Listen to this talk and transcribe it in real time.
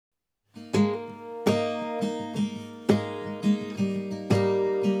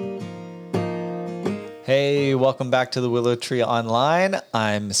Hey, welcome back to the Willow Tree Online.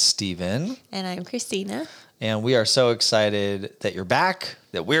 I'm Steven. And I'm Christina. And we are so excited that you're back,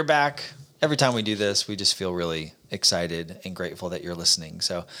 that we're back. Every time we do this, we just feel really excited and grateful that you're listening.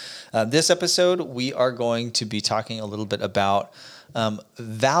 So this episode, we are going to be talking a little bit about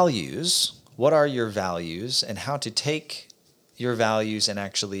values. What are your values and how to take your values and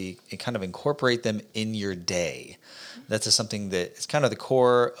actually kind of incorporate them in your day. That's something that is kind of the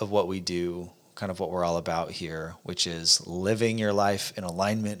core of what we do, kind of what we're all about here, which is living your life in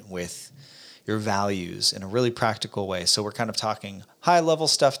alignment with your values in a really practical way. So we're kind of talking high level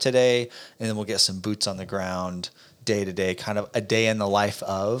stuff today, and then we'll get some boots on the ground day to day, kind of a day in the life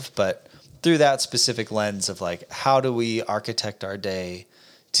of, but through that specific lens of like, how do we architect our day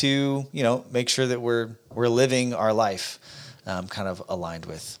to, make sure that we're living our life kind of aligned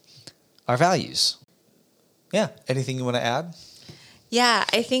with our values. Yeah. Anything you want to add? Yeah,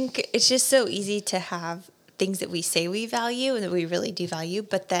 I think it's just so easy to have things that we say we value and that we really do value.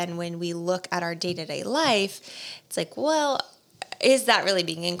 But then when we look at our day-to-day life, it's like, well, is that really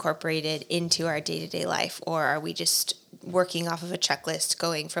being incorporated into our day-to-day life? Or are we just working off of a checklist,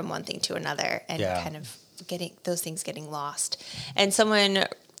 going from one thing to another and kind of getting those things getting lost? And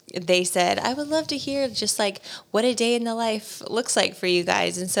they said, I would love to hear just like what a day in the life looks like for you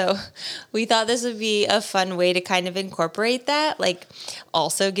guys. And so we thought this would be a fun way to kind of incorporate that, like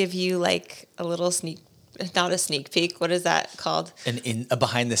also give you like a little not a sneak peek. What is that called? A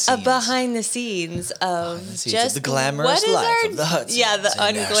behind the scenes. A behind the scenes of just the glamorous life of the Hudsons. Yeah, the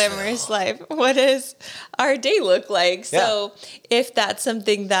unglamorous life. What does our day look like? Yeah. So if that's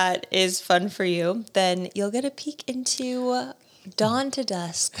something that is fun for you, then you'll get a peek into dawn to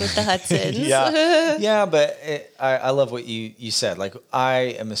dusk with the Hudsons. Yeah, but I love what you said. Like,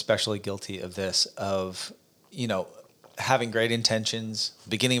 I am especially guilty of this, of, having great intentions.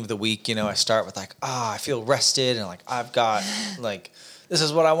 Beginning of the week, I start with like, I feel rested and like, I've got like, this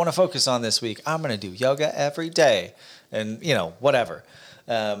is what I want to focus on this week. I'm going to do yoga every day and, whatever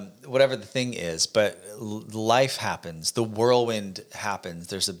the thing is. But life happens. The whirlwind happens.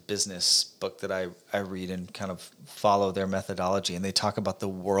 There's a business book that I read and kind of follow their methodology, and they talk about the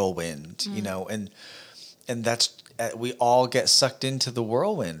whirlwind, and that's, we all get sucked into the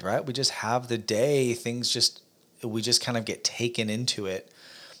whirlwind, right? We just have the day, we just kind of get taken into it.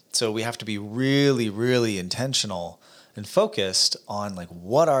 So we have to be really, really intentional and focused on like,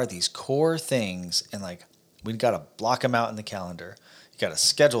 what are these core things? And like, we've got to block them out in the calendar. You got to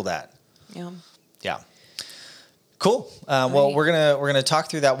schedule that. Yeah. Cool. Well, we're gonna talk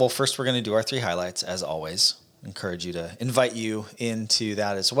through that. Well, first we're gonna do our 3 highlights as always. Invite you into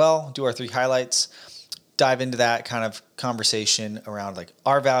that as well. Do our 3 highlights. Dive into that kind of conversation around like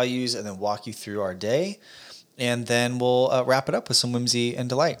our values, and then walk you through our day, and then we'll wrap it up with some whimsy and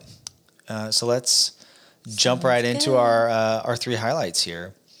delight. So let's jump right into our 3 highlights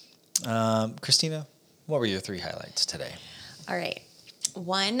here. Christina, what were your 3 highlights today? All right.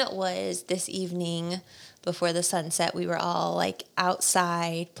 One was this evening before the sunset. We were all like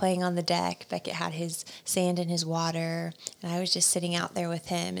outside playing on the deck. Beckett had his sand and his water, and I was just sitting out there with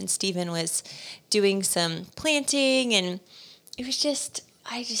him. And Stephen was doing some planting, and it was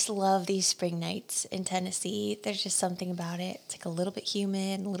I just love these spring nights in Tennessee. There's just something about it. It's like a little bit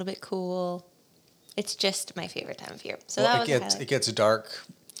humid, a little bit cool. It's just my favorite time of year. So it gets dark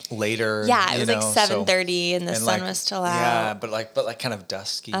later. Yeah, it was like 7:30 and the sun was still out. Yeah, but like kind of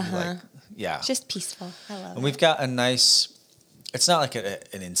dusky. It's just peaceful. I love it. And we've got a nice, it's not like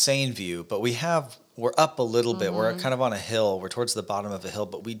an insane view, but we're up a little bit. We're kind of on a hill. We're towards the bottom of a hill,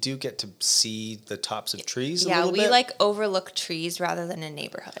 but we do get to see the tops of trees a little bit. Yeah, we like overlook trees rather than a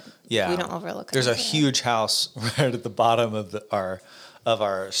neighborhood. Yeah. We don't overlook There's a huge house right at the bottom of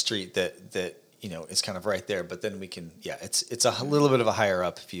our street that is kind of right there, but then we can, it's a little bit of a higher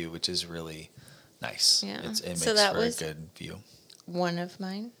up view, which is really nice. Yeah. It makes for a good view. One of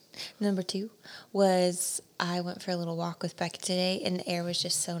mine. Number 2 was I went for a little walk with Beckett today, and the air was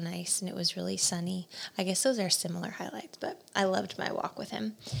just so nice, and it was really sunny. I guess those are similar highlights, but I loved my walk with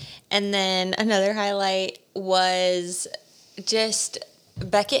him. And then another highlight was just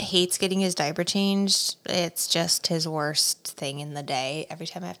Beckett hates getting his diaper changed. It's just his worst thing in the day every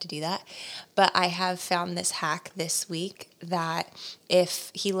time I have to do that. But I have found this hack this week that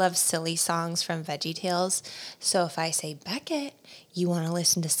if he loves silly songs from VeggieTales, so if I say, Beckett, you want to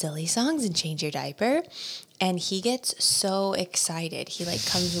listen to silly songs and change your diaper? And he gets so excited. He like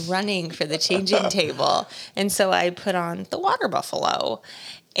comes running for the changing table. And so I put on the Water Buffalo.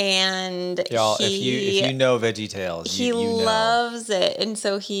 And y'all, if you know VeggieTales, he loves it, and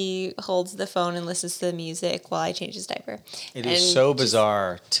so he holds the phone and listens to the music while I change his diaper. It is so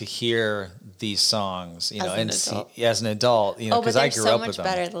bizarre to hear these songs, As an adult. as an adult, But because they're I grew so up much with them.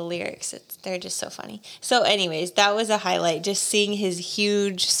 better. The lyrics, they're just so funny. So, anyways, that was a highlight. Just seeing his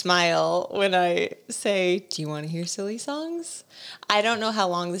huge smile when I say, "Do you want to hear silly songs?" I don't know how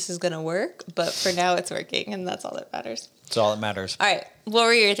long this is gonna work, but for now, it's working, and that's all that matters. That's all that matters. All right, what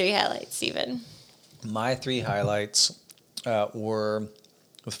were your 3 highlights, Stephen? My 3 highlights were,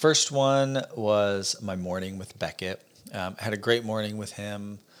 the first one was my morning with Beckett. I had a great morning with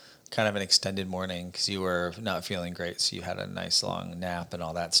him, kind of an extended morning because you were not feeling great, so you had a nice long nap and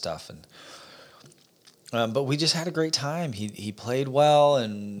all that stuff. And but we just had a great time. He played well,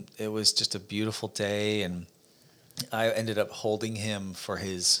 and it was just a beautiful day. And I ended up holding him for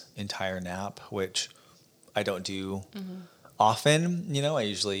his entire nap, which I don't do often. I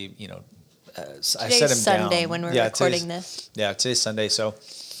usually, I set him Today's Sunday down. when we're Yeah, recording this. Yeah, today's Sunday, so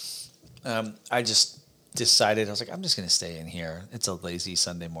I just decided, I was like, I'm just going to stay in here. It's a lazy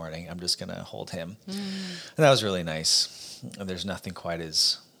Sunday morning. I'm just going to hold him. And that was really nice. And there's nothing quite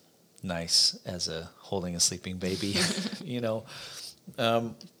as nice as holding a sleeping baby,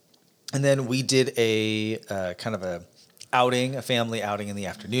 And then we did a kind of a family outing in the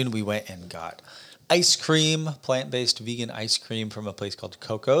afternoon. We went and got ice cream, plant-based vegan ice cream from a place called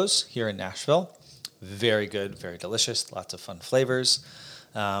Coco's here in Nashville. Very good, very delicious, lots of fun flavors.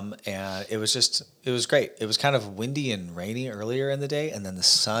 And it was great. It was kind of windy and rainy earlier in the day, and then the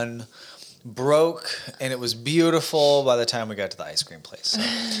sun broke, and it was beautiful by the time we got to the ice cream place.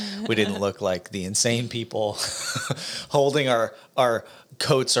 So we didn't look like the insane people holding our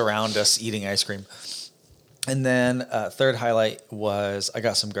coats around us eating ice cream. And then third highlight was I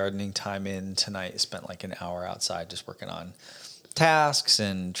got some gardening time in tonight. Spent like an hour outside just working on tasks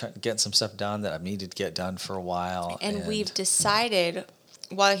and getting some stuff done that I've needed to get done for a while. And we've decided,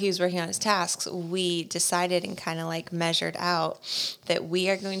 while he was working on his tasks, we decided and kind of like measured out that we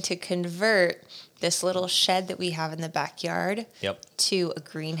are going to convert this little shed that we have in the backyard to a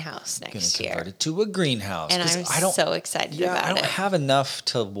greenhouse next year. Convert it to a greenhouse. And I'm so excited about it. I don't have enough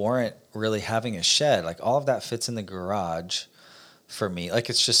to warrant really having a shed. Like all of that fits in the garage for me. Like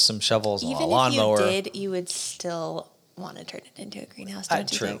it's just some shovels and a lawnmower. Even if you did, you would still want to turn it into a greenhouse,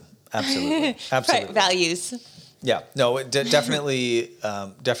 don't you true. think? Absolutely. Absolutely. Right, values. Yeah, no, definitely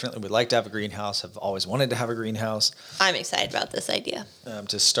would like to have a greenhouse. I've always wanted to have a greenhouse. I'm excited about this idea.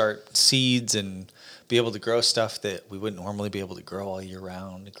 To start seeds and be able to grow stuff that we wouldn't normally be able to grow all year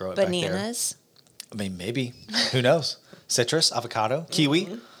round. Grow it Bananas. Back there. I mean, maybe. Who knows? Citrus, avocado,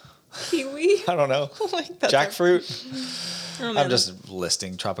 kiwi. Kiwi. I don't know. Jackfruit. Oh, I'm just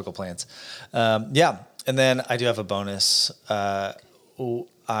listing tropical plants. Yeah, and then I do have a bonus.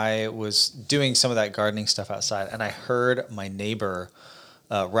 I was doing some of that gardening stuff outside, and I heard my neighbor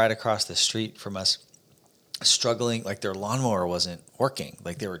right across the street from us struggling, like their lawnmower wasn't working.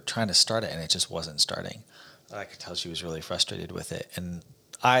 Like they were trying to start it, and it just wasn't starting. I could tell she was really frustrated with it. And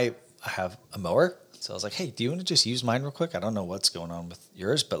I have a mower, so I was like, hey, do you want to just use mine real quick? I don't know what's going on with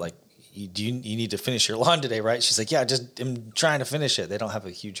yours, but like, you need to finish your lawn today, right? She's like, yeah, I'm trying to finish it. They don't have a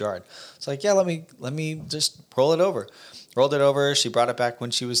huge yard. It's like, yeah, let me just roll it over. Rolled it over. She brought it back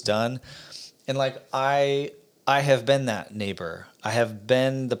when she was done. And like, I have been that neighbor. I have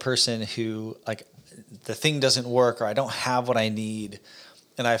been the person who like the thing doesn't work or I don't have what I need.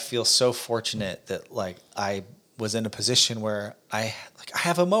 And I feel so fortunate that like I was in a position where I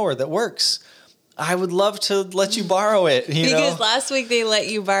have a mower that works. I would love to let you borrow it, because last week they let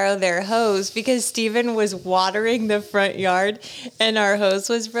you borrow their hose because Steven was watering the front yard and our hose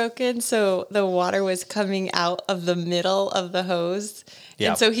was broken. So the water was coming out of the middle of the hose.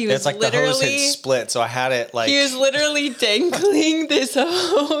 Yeah. And so he was it's like the hose had split. So I had it like. He was literally dangling this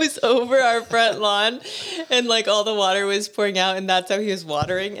hose over our front lawn and like all the water was pouring out and that's how he was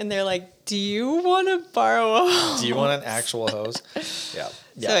watering. And they're like, do you want to borrow a hose? Do you want an actual hose? Yeah.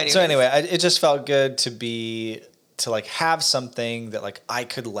 Yeah. So anyway, it just felt good to like have something that like I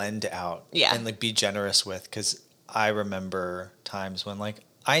could lend out and like be generous with. Cause I remember times when like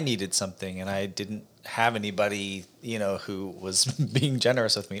I needed something and I didn't have anybody, who was being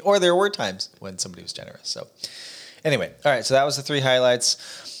generous with me, or there were times when somebody was generous. So anyway, all right. So that was the 3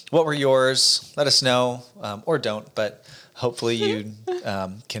 highlights. What were yours? Let us know, or don't, but hopefully you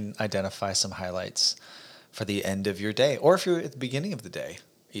can identify some highlights for the end of your day, or if you're at the beginning of the day,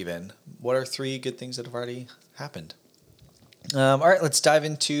 even. What are 3 good things that have already happened? All right, let's dive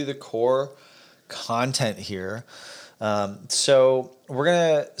into the core content here. So we're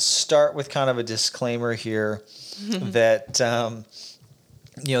going to start with kind of a disclaimer here that,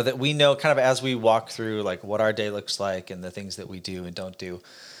 that we know kind of as we walk through like what our day looks like and the things that we do and don't do,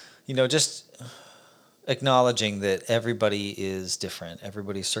 just acknowledging that everybody is different.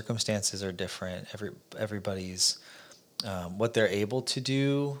 Everybody's circumstances are different. Everybody's what they're able to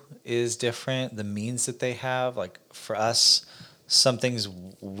do is different. The means that they have, like for us, some things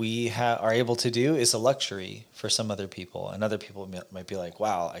are able to do is a luxury for some other people, and other people might be like,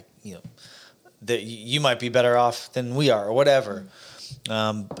 "Wow, that you might be better off than we are, or whatever."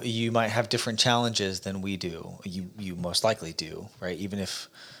 You might have different challenges than we do. You most likely do, right? Even if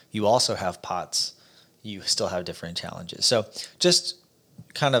you also have pots, you still have different challenges. So just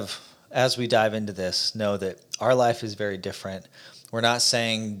kind of as we dive into this, know that our life is very different. We're not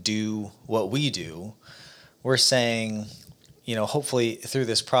saying do what we do. We're saying, hopefully through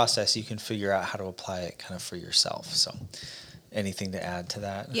this process, you can figure out how to apply it kind of for yourself. So anything to add to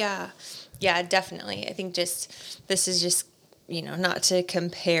that? Yeah. Yeah, definitely. I think this is just, not to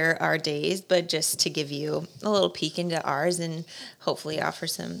compare our days, but just to give you a little peek into ours and hopefully offer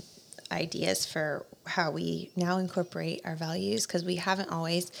some ideas for how we now incorporate our values, because we haven't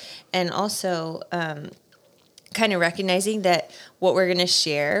always. And also kind of recognizing that what we're going to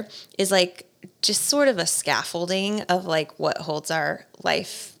share is like just sort of a scaffolding of like what holds our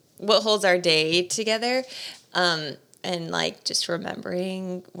day together. And like just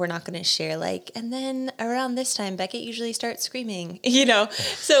remembering we're not going to share like, and then around this time Beckett usually starts screaming,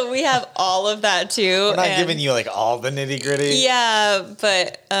 so we have all of that too. We're not giving you like all the nitty gritty. Yeah,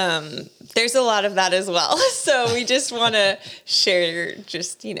 but there's a lot of that as well. So we just want to share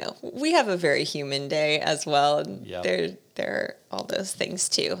just, we have a very human day as well. And there are all those things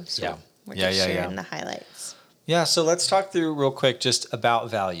too. So we're just sharing the highlights. Yeah, so let's talk through real quick just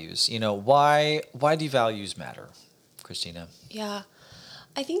about values. Why do values matter, Christina? Yeah,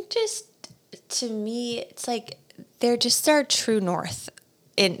 I think just to me, it's like they're just our true north.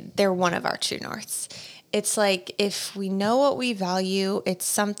 And they're one of our true norths. It's like if we know what we value, it's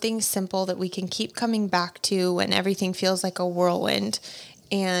something simple that we can keep coming back to when everything feels like a whirlwind.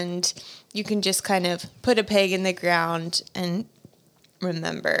 And you can just kind of put a peg in the ground and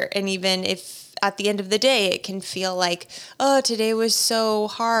remember. And even if at the end of the day, it can feel like, oh, today was so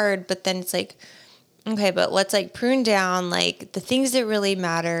hard. But then it's like, okay, but let's like prune down like the things that really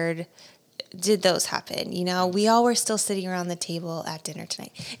mattered. Did those happen? We all were still sitting around the table at dinner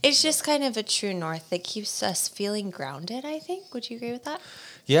tonight. It's just kind of a true north that keeps us feeling grounded, I think. Would you agree with that?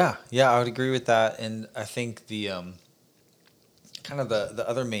 Yeah, I would agree with that. And I think the kind of the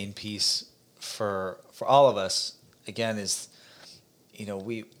other main piece for all of us, again, is,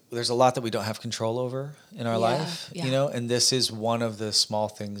 there's a lot that we don't have control over in our life, and this is one of the small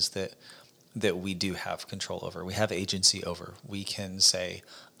things that we do have control over. We have agency over. We can say,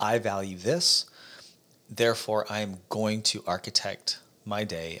 I value this, therefore I'm going to architect my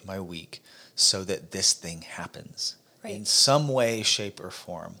day, my week, so that this thing happens in some way, shape, or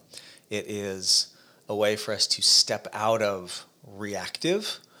form. It is a way for us to step out of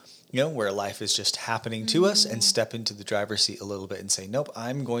reactive, where life is just happening to us, and step into the driver's seat a little bit and say, nope,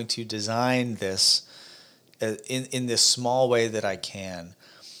 I'm going to design this in this small way that I can.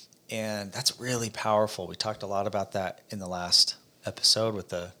 And that's really powerful. We talked a lot about that in the last episode with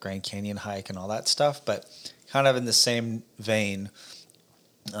the Grand Canyon hike and all that stuff, but kind of in the same vein,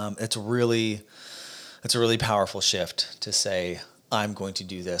 it's a really powerful shift to say, I'm going to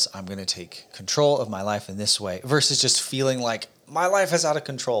do this. I'm going to take control of my life in this way, versus just feeling like my life is out of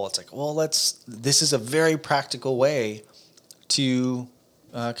control. It's like, well, this is a very practical way to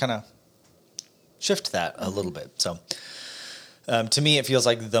kind of shift that a little bit. So to me, it feels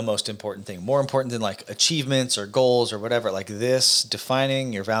like the most important thing, more important than like achievements or goals or whatever. Like this,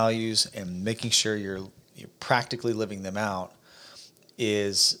 defining your values and making sure you're practically living them out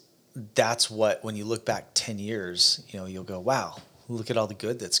that's what, when you look back 10 years, you'll go, wow, look at all the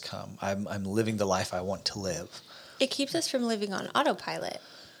good that's come. I'm living the life I want to live. It keeps us from living on autopilot,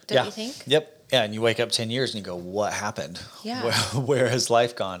 don't you think? Yep. Yeah, and you wake up 10 years and you go, what happened? Yeah. Where has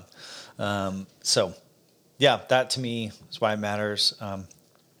life gone? So yeah, that to me is why it matters,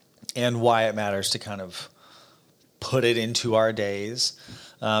 and why it matters to kind of put it into our days.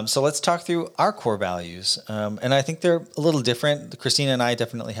 So let's talk through our core values. And I think they're a little different. Christina and I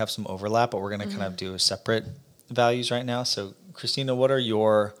definitely have some overlap, but we're going to kind of do separate values right now. So Christina, what are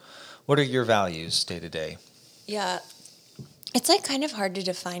your values day to day? Yeah. It's like kind of hard to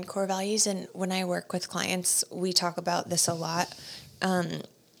define core values. And when I work with clients, we talk about this a lot.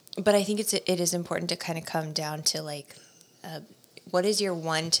 But I think it is important to kind of come down to like, what is your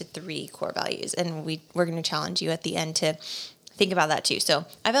 1 to 3 core values? And we're going to challenge you at the end to think about that too. So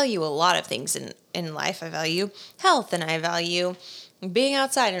I value a lot of things in life. I value health, and I value being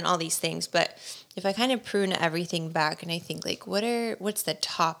outside and all these things. But if I kind of prune everything back and I think like, what's the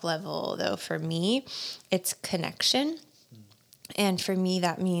top level though for me? It's connection. And for me,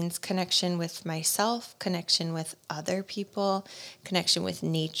 that means connection with myself, connection with other people, connection with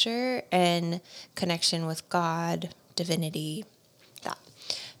nature, and connection with God, divinity, that.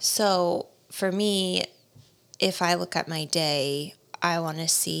 So for me, if I look at my day, I want to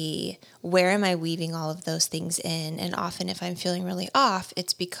see where am I weaving all of those things in. And often if I'm feeling really off,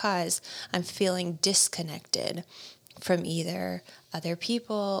 it's because I'm feeling disconnected from either other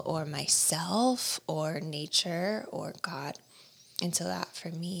people or myself or nature or God. And so that for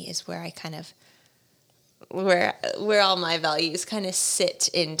me is where I kind of where all my values kind of sit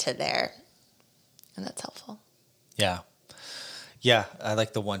into there. And that's helpful. Yeah. Yeah, I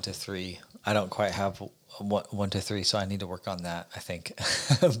like the 1 to 3. I don't quite have 1 to 3, so I need to work on that, I think.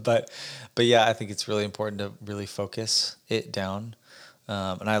 but yeah, I think it's really important to really focus it down.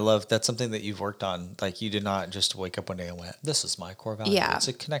 And I love that's something that you've worked on. Like you did not just wake up one day and went, "This is my core value." Yeah. It's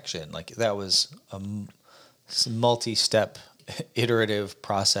a connection. Like that was a multi-step, iterative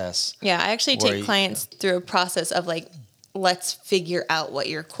process. Yeah, I actually where take clients through a process of like, let's figure out what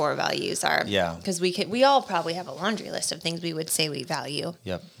your core values are. Yeah. Because we all probably have a laundry list of things we would say we value.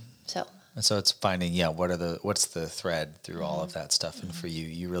 Yep. So. And so it's finding, what's the thread through all of that stuff. And for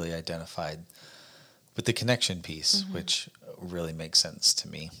you really identified with the connection piece, which really makes sense to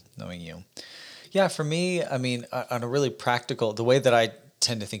me, knowing you. Yeah, for me, I mean, on a really practical, the way that I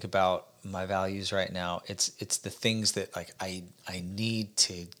tend to think about my values right now, it's the things that like I need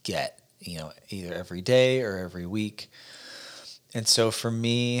to get, either every day or every week. And so for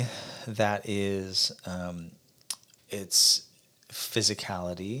me, that is, it's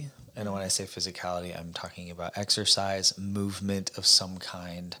physicality. And when I say physicality, I'm talking about exercise, movement of some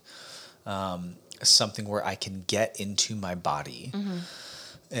kind, something where I can get into my body.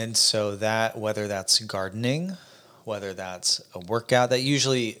 And so that, whether that's gardening, whether that's a workout, that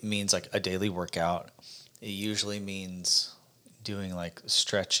usually means like a daily workout. It usually means doing like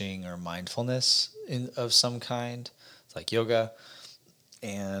stretching or mindfulness of some kind. It's like yoga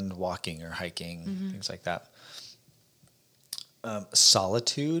and walking or hiking, things like that.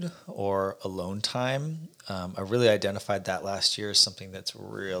 Solitude or alone time. I really identified that last year as something that's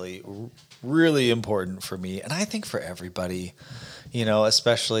really, really important for me. And I think for everybody,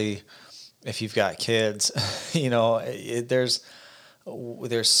 especially if you've got kids, there's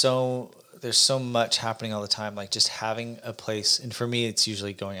so much happening all the time. Like just having a place. And for me, it's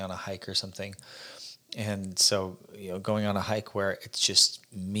usually going on a hike or something. And so, going on a hike where it's just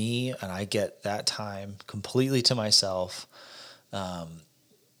me and I get that time completely to myself.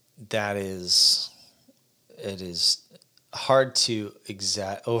 It is hard to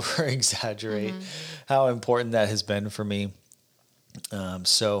over exaggerate how important that has been for me.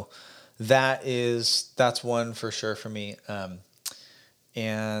 So that's one for sure for me.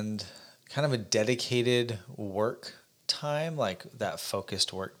 And kind of a dedicated work time, like that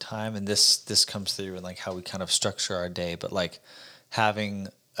focused work time. And this comes through in like how we kind of structure our day, but like having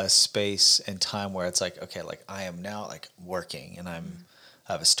a space and time where it's like, okay, like I am now like working and I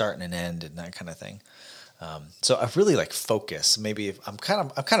have a start and an end and that kind of thing. So I really like focus. Maybe if I'm kind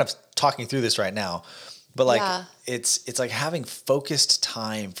of talking through this right now, but like it's like having focused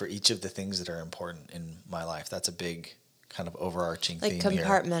time for each of the things that are important in my life. That's a big kind of overarching like theme here.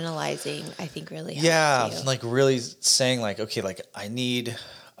 Compartmentalizing, I think really helps you. Like really saying like, okay, like I need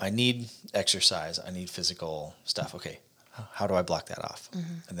exercise. I need physical stuff. Okay. How do I block that off?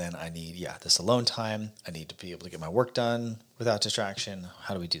 And then I need, this alone time. I need to be able to get my work done without distraction.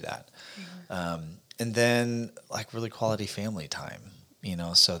 How do we do that? And then like really quality family time,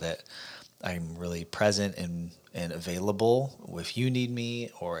 so that I'm really present and available if you need me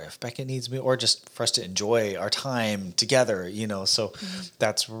or if Beckett needs me, or just for us to enjoy our time together, so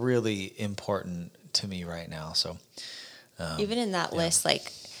that's really important to me right now. So even in that list,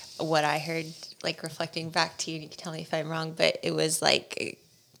 like what I heard, like reflecting back to you, and you can tell me if I'm wrong, but it was like,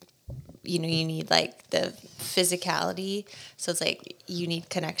 you need like the physicality. So it's like you need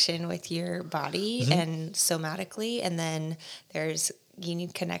connection with your body and somatically. And then you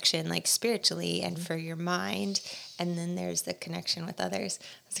need connection like spiritually and for your mind. And then there's the connection with others.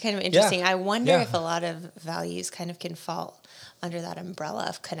 It's kind of interesting. I wonder if a lot of values kind of can fall under that umbrella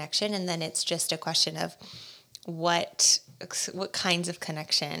of connection. And then it's just a question of what kinds of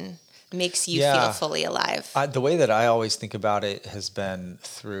connection makes you feel fully alive. The way that I always think about it has been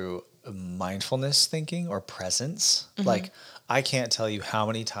through mindfulness thinking or presence. Like I can't tell you how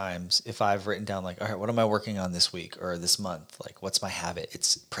many times if I've written down like, all right, what am I working on this week or this month? Like what's my habit?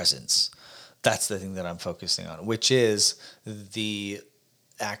 It's presence. That's the thing that I'm focusing on, which is the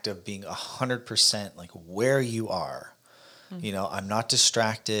act of being 100% like where you are. You know, I'm not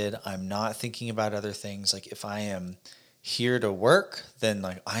distracted. I'm not thinking about other things. Like if I am here to work, then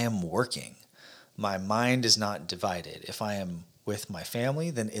like I am working. My mind is not divided. If I am with my family,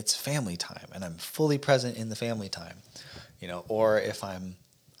 then it's family time and I'm fully present in the family time. You know, or if I'm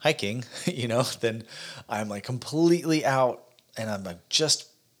hiking, you know, then I'm like completely out and I'm like just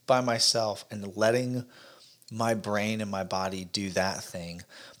by myself and letting my brain and my body do that thing.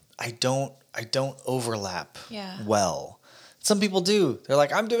 I don't overlap well. Some people do. They're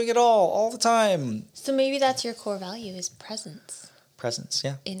like, I'm doing it all the time. So maybe that's your core value is presence Presence,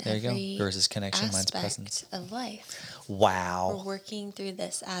 yeah. in There you every go. Yours is connection, mine's aspect presence. of life. We're Wow. working through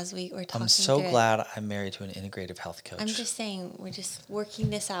this as we were talking I'm so through glad I'm married to an integrative health coach. I'm just saying, we're just working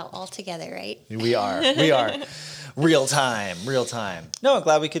this out all together, right? We are. We are. Real time. No, I'm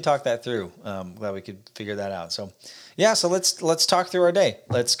glad we could talk that through. Glad we could figure that out. So, yeah. So let's talk through our day.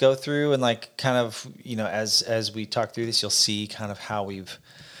 Let's go through and like kind of, you know, as we talk through this, you'll see kind of how we've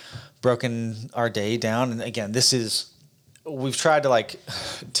broken our day down. And again, we've tried to like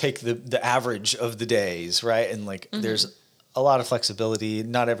take the average of the days, right? And like there's a lot of flexibility.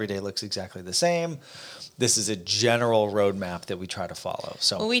 Not every day looks exactly the same. This is a general roadmap that we try to follow.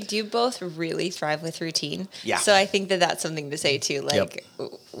 So Well, we do both really thrive with routine. Yeah. So I think that that's something to say too. Like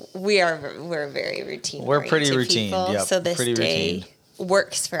we're very routine. We're pretty routine. People, Yep. So this Pretty day routine.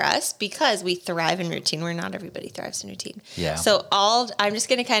 works for us because we thrive in routine. Where not everybody thrives in routine. Yeah. So I'm just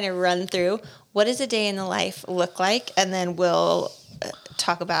going to kind of run through what does a day in the life look like, and then we'll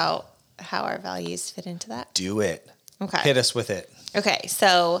talk about how our values fit into that. do it. Okay. Hit us with it. Okay,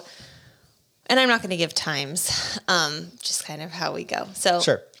 so, and I'm not going to give times, just kind of how we go. So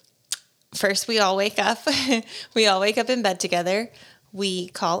Sure. first we all wake up. We all wake up in bed together. We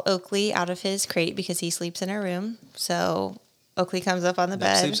call Oakley out of his crate because he sleeps in our room. So Oakley comes up on the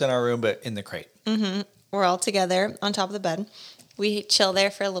bed. Sleeps in our room, but in the crate. We're all together on top of the bed. We chill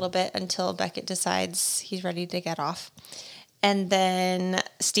there for a little bit until Beckett decides he's ready to get off. And then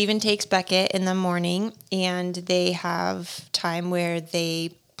Steven takes Beckett in the morning, and they have time where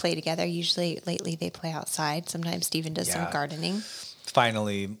they play together. Usually, lately, they play outside. Sometimes Steven does some Yeah. gardening.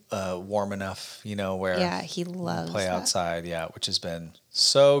 Finally warm enough, you know, where Yeah, he loves play that. outside. Yeah, which has been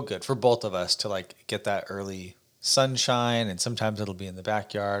so good for both of us to like get that early sunshine. And sometimes it'll be in the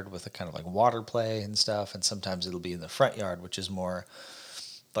backyard with a kind of like water play and stuff. And sometimes it'll be in the front yard, which is more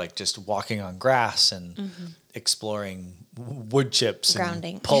like just walking on grass and exploring wood chips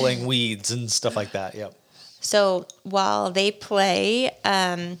Grounding. and pulling weeds and stuff like that. Yep. So while they play,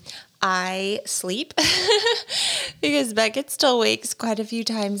 I sleep because Beckett still wakes quite a few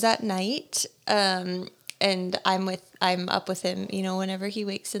times at night. And I'm up with him, you know, whenever he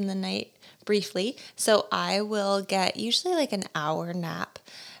wakes in the night briefly. So I will get usually like an hour nap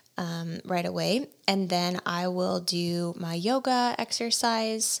right away. And then I will do my yoga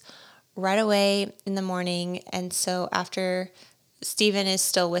exercise right away in the morning. And so after Steven is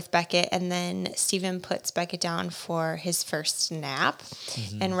still with Beckett, and then Steven puts Beckett down for his first nap.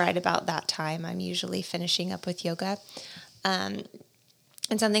 And right about that time, I'm usually finishing up with yoga. And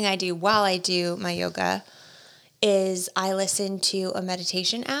something I do while I do my yoga is I listen to a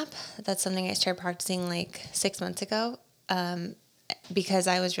meditation app. That's something I started practicing like 6 months ago. Because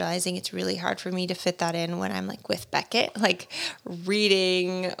I was realizing it's really hard for me to fit that in when I'm like with Beckett, like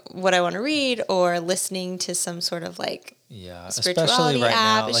reading what I want to read or listening to some sort of like spirituality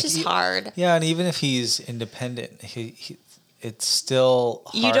app. It's just hard. Yeah, and even if he's independent, it's still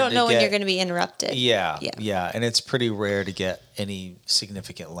hard You don't to know when get- you're going to be interrupted. Yeah, and it's pretty rare to get any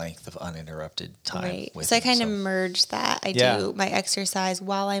significant length of uninterrupted time. Right. With So I him, kind of merge that. I do my exercise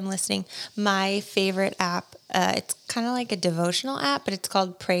while I'm listening. My favorite app, it's kind of like a devotional app, but it's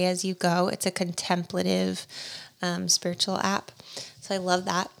called Pray As You Go. It's a contemplative spiritual app. So I love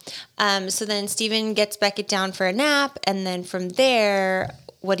that. So then Steven gets Beckett down for a nap. And then from there,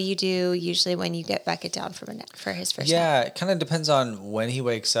 what do you do usually when you get Beckett down for his first nap? Yeah, it kind of depends on when he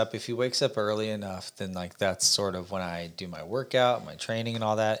wakes up. If he wakes up early enough, then like that's sort of when I do my workout, my training and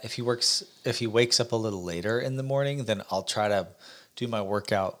all that. If he wakes up a little later in the morning, then I'll try to do my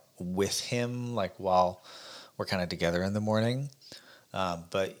workout with him like while we're kind of together in the morning.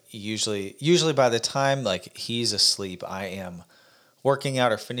 But usually by the time like he's asleep, I am working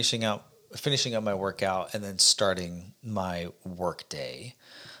out or finishing up my workout and then starting my work day.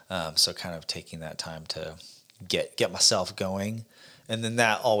 So kind of taking that time to get myself going. And then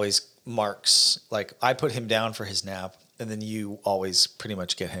that always marks, like I put him down for his nap and then you always pretty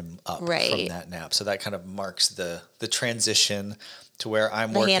much get him up from Right. that nap. So that kind of marks the transition to where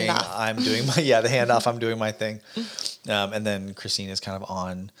I'm The working, handoff. I'm doing my the handoff, I'm doing my thing, and then Christine is kind of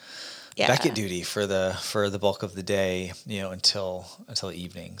on Yeah. Beckett duty for the bulk of the day, until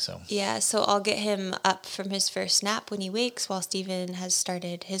evening. So Yeah, so I'll get him up from his first nap when he wakes while Steven has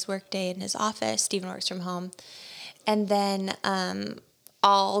started his work day in his office. Steven works from home. And then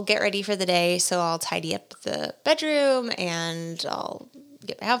I'll get ready for the day. So I'll tidy up the bedroom and I'll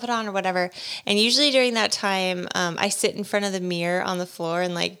get my outfit on or whatever. And usually during that time, I sit in front of the mirror on the floor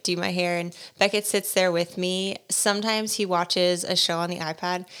and like do my hair. And Beckett sits there with me. Sometimes he watches a show on the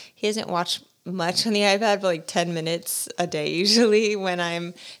iPad. He doesn't watch much on the iPad, but like 10 minutes a day usually when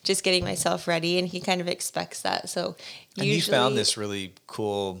I'm just getting myself ready. And he kind of expects that. So and usually, you found this really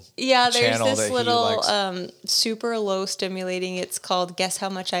cool yeah, there's channel this that little he likes. super low stimulating. It's called Guess How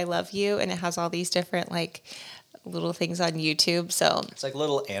Much I Love You, and it has all these different like little things on YouTube. So It's like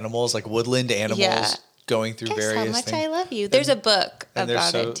little animals, like woodland animals, Yeah. going through guess various how much things. I love you. There's a book And they're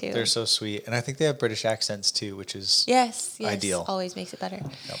about so it too. they're so sweet, and I think they have British accents too, which is Yes, ideal. Always makes it better.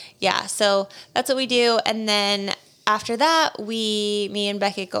 Yeah, so that's what we do. And then after that, me and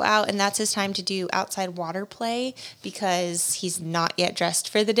Beckett go out, and that's his time to do outside water play because he's not yet dressed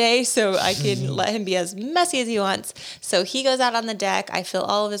for the day. So I can let him be as messy as he wants. So he goes out on the deck. I fill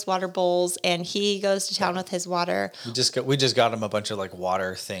all of his water bowls, and he goes to town with his water. We just got him a bunch of like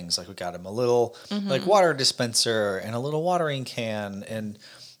water things. Like we got him a little like water dispenser and a little watering can, and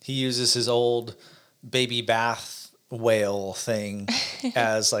he uses his old baby bath whale thing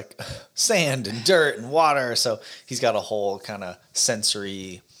as like sand and dirt and water. So he's got a whole kind of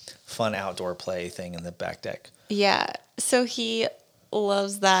sensory, fun outdoor play thing in the back deck. Yeah, so he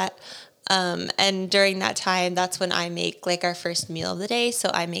loves that. And during that time, that's when I make like our first meal of the day.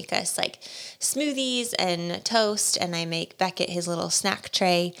 So I make us like smoothies and toast, and I make Beckett his little snack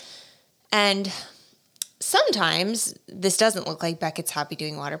tray. And sometimes this doesn't look like Beckett's happy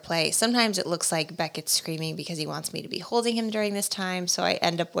doing water play. Sometimes it looks like Beckett's screaming because he wants me to be holding him during this time. So I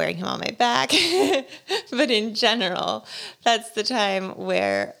end up wearing him on my back. But in general, that's the time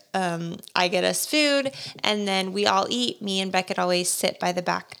where I get us food, and then we all eat. Me and Beckett always sit by the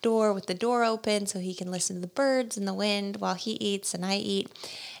back door with the door open so he can listen to the birds and the wind while he eats and I eat.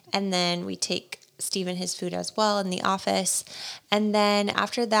 And then we take Steven his food as well in the office. And then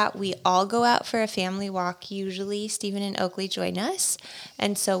after that, we all go out for a family walk. Usually Steven and Oakley join us.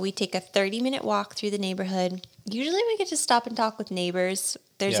 And so we take a 30-minute walk through the neighborhood. Usually we get to stop and talk with neighbors.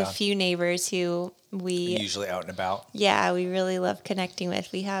 There's a Yeah. few neighbors who Usually out and about. yeah, we really love connecting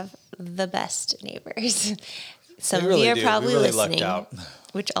with. We have the best neighbors. Some We really of you do. are We probably really lucked listening, out.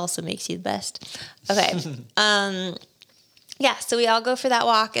 which also makes you the best. Okay. Yeah, so we all go for that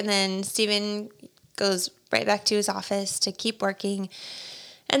walk, and then Steven goes right back to his office to keep working.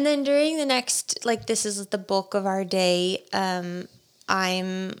 And then during the next, like this is the bulk of our day,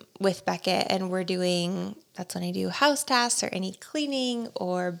 I'm with Beckett, and that's when I do house tasks or any cleaning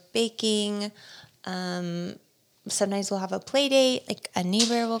or baking. Sometimes we'll have a play date, like a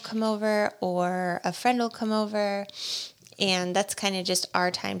neighbor will come over or a friend will come over. And that's kind of just our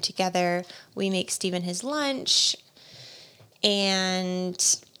time together. We make Steven his lunch,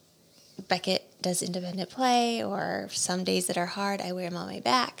 and Beckett does independent play, or some days that are hard, I wear him on my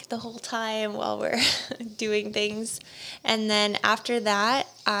back the whole time while we're doing things. And then after that,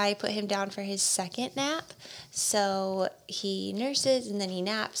 I put him down for his second nap. So he nurses and then he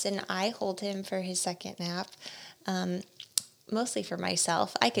naps, and I hold him for his second nap. Mostly for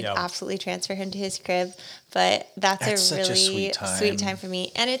myself. I could Yeah. absolutely transfer him to his crib, but that's a such a really sweet time. for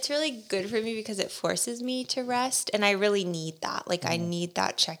me. And it's really good for me because it forces me to rest, and I really need that. Like I need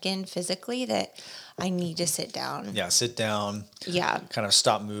that check-in physically, that I need to sit down. Yeah, sit down, Yeah. kind of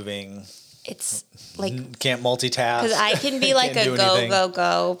stop moving. It's like Can't multitask. because I can be like Can't a do go, anything. go,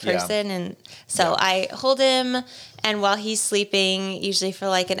 go Yeah. person. And so I hold him, and while he's sleeping, usually for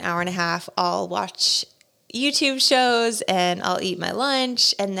like an hour and a half, I'll watch YouTube shows and I'll eat my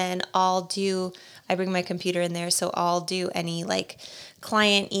lunch, and then I bring my computer in there, so I'll do any like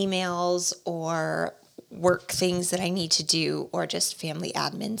client emails or work things that I need to do, or just family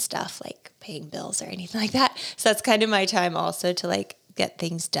admin stuff like paying bills or anything like that. So that's kind of my time also to like get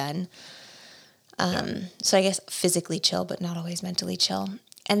things done. So I guess physically chill, but not always mentally chill.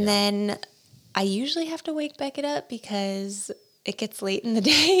 And then I usually have to wake Beckett up because it gets late in the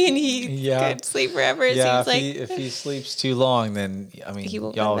day and he could sleep forever. It Yeah, seems like if he sleeps too long, then I mean, He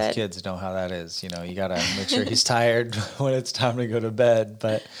won't y'all go to with bed. kids know how that is. You know, you gotta make sure he's tired when it's time to go to bed.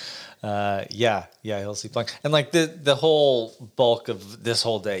 But Yeah, he'll sleep long. And like the whole bulk of this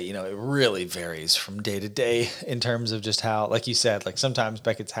whole day, you know, it really varies from day to day in terms of just how, like you said, like sometimes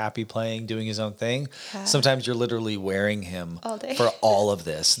Beckett's happy playing, doing his own thing. Yeah. Sometimes you're literally wearing him All day. for all of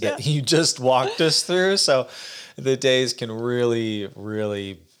this that Yeah. you just walked us through. So the days can really,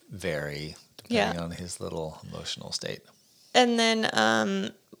 really vary depending Yeah. on his little emotional state. And then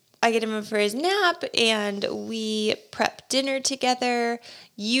I get him up for his nap and we prep dinner together.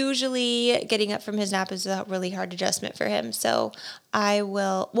 Usually getting up from his nap is a really hard adjustment for him. So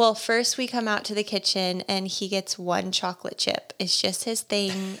first we come out to the kitchen and he gets one chocolate chip. It's just his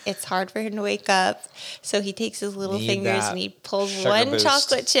thing. It's hard for him to wake up. So he takes his little Need fingers that and he pulls sugar one boost.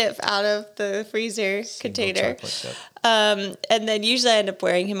 chocolate chip out of the freezer Single container. chocolate chip. And then usually I end up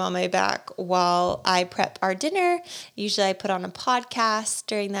wearing him on my back while I prep our dinner. Usually I put on a podcast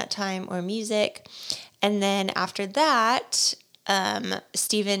during that time or music. And then after that,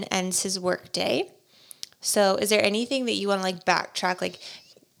 Steven ends his work day. So is there anything that you want to like backtrack? Like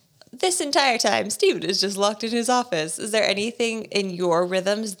this entire time, Steven is just locked in his office. Is there anything in your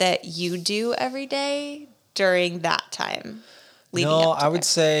rhythms that you do every day during that time? No, I would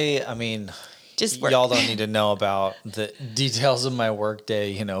say, I mean, just work. y'all don't need to know about the details of my work day,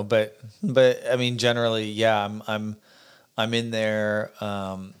 you know, but I mean, generally, yeah, I'm in there.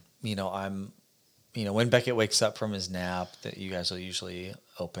 You know, when Beckett wakes up from his nap, that you guys will usually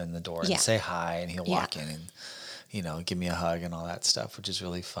open the door and say hi, and he'll walk in and, you know, give me a hug and all that stuff, which is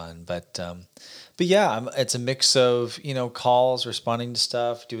really fun. But yeah, it's a mix of, you know, calls, responding to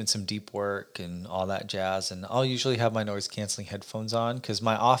stuff, doing some deep work and all that jazz. And I'll usually have my noise canceling headphones on because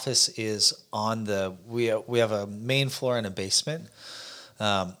my office is on we have a main floor and a basement.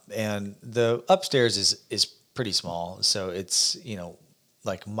 And the upstairs is pretty small. So it's, you know,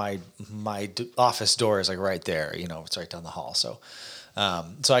 like my office door is like right there, you know, it's right down the hall. So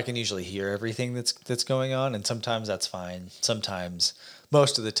I can usually hear everything that's going on, and sometimes that's fine. Sometimes,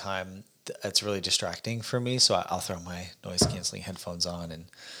 most of the time, it's really distracting for me. So I'll throw my noise canceling headphones on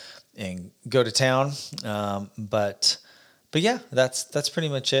and go to town. But yeah, that's pretty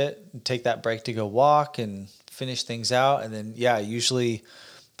much it. Take that break to go walk and finish things out, and then usually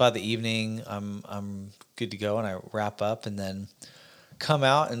by the evening I'm good to go, and I wrap up and then come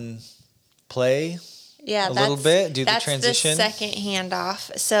out and play. A little bit, do the transition. That's the second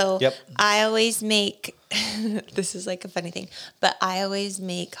handoff. So I always make, this is like a funny thing, but I always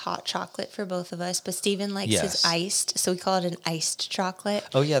make hot chocolate for both of us. But Steven likes his iced, so we call it an iced chocolate.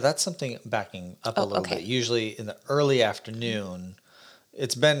 Oh yeah, that's something backing up a little bit. Usually in the early afternoon,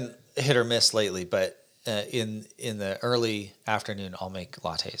 it's been hit or miss lately, but in the early afternoon, I'll make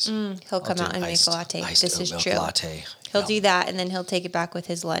lattes. He'll come out and make a latte. This is true. Latte. He'll do that, and then he'll take it back with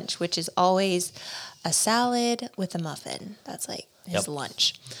his lunch, which is always a salad with a muffin. That's like his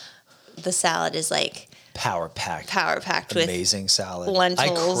lunch. The salad is like power packed with amazing salad. Lentils.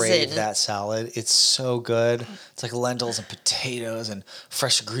 I crave that salad. It's so good. It's like lentils and potatoes and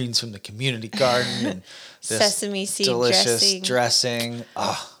fresh greens from the community garden and this sesame seed delicious dressing.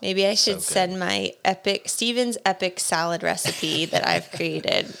 Oh, maybe I should send my Steven's epic salad recipe that I've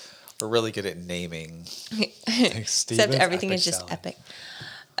created. We're really good at naming. Except everything is just salad. Epic.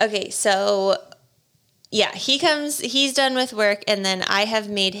 Okay, so yeah, he's done with work, and then I have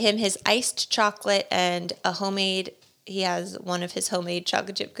made him his iced chocolate and he has one of his homemade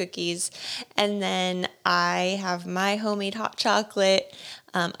chocolate chip cookies, and then I have my homemade hot chocolate.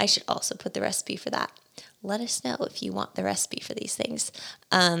 I should also put the recipe for that. Let us know if you want the recipe for these things.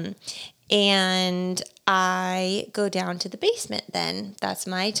 And I go down to the basement then. That's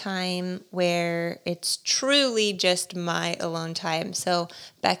my time where it's truly just my alone time. So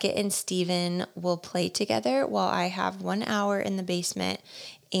Beckett and Steven will play together while I have 1 hour in the basement.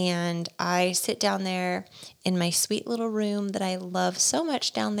 And I sit down there in my sweet little room that I love so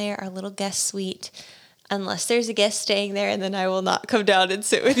much down there, our little guest suite. Unless there's a guest staying there, and then I will not come down and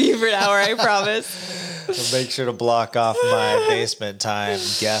sit with you for an hour, I promise. So make sure to block off my basement time,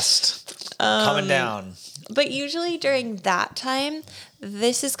 guest coming down. But usually during that time,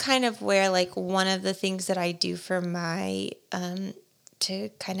 this is kind of where like one of the things that I do for my, to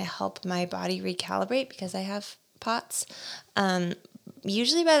kind of help my body recalibrate because I have POTS.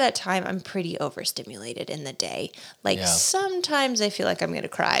 Usually by that time, I'm pretty overstimulated in the day. Sometimes I feel like I'm going to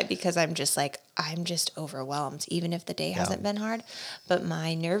cry because I'm just overwhelmed, even if the day hasn't been hard. But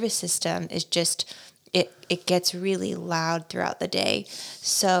my nervous system is just, it gets really loud throughout the day.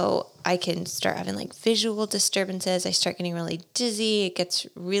 So I can start having like visual disturbances. I start getting really dizzy. It gets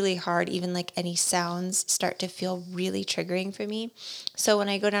really hard. Even like any sounds start to feel really triggering for me. So when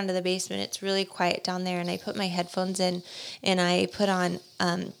I go down to the basement, it's really quiet down there, and I put my headphones in and I put on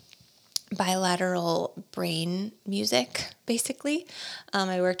bilateral brain music, basically.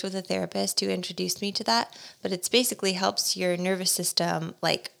 I worked with a therapist who introduced me to that, but it's basically helps your nervous system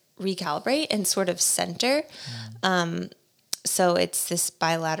like recalibrate and sort of center. So it's this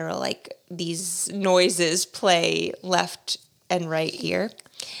bilateral, like these noises play left and right ear.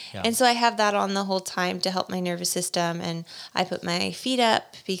 Yeah. And so I have that on the whole time to help my nervous system. And I put my feet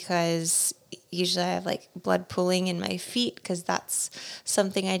up because usually I have like blood pooling in my feet because that's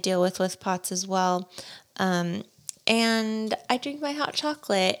something I deal with POTS as well. And I drink my hot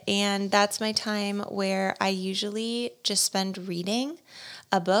chocolate, and that's my time where I usually just spend reading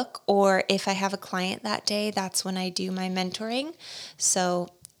a book, or if I have a client that day, that's when I do my mentoring. So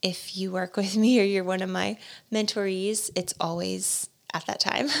if you work with me or you're one of my mentorees, it's always at that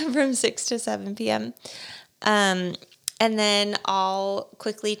time from 6 to 7 p.m. And then I'll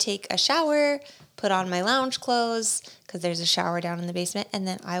quickly take a shower, put on my lounge clothes because there's a shower down in the basement, and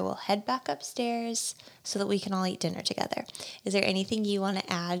then I will head back upstairs so that we can all eat dinner together. Is there anything you want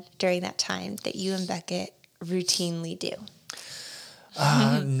to add during that time that you and Beckett routinely do?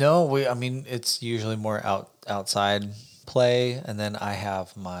 No, I mean, it's usually more outside play. And then I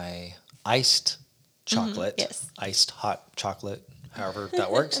have my iced chocolate, yes. iced hot chocolate, however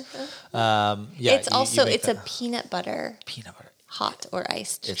that works. It's also, make it's a peanut butter, peanut butter. hot or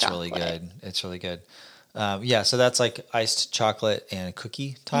iced It's chocolate. really good. It's really good. So that's like iced chocolate and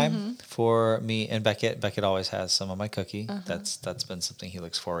cookie time for me and Beckett. Beckett always has some of my cookie. That's been something he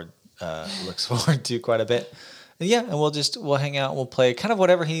looks forward to quite a bit. And and we'll hang out and we'll play kind of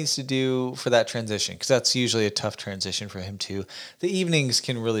whatever he needs to do for that transition, because that's usually a tough transition for him too. The evenings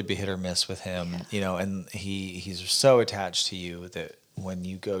can really be hit or miss with him, and he's so attached to you that when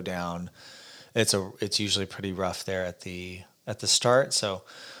you go down, it's usually pretty rough there at the start. So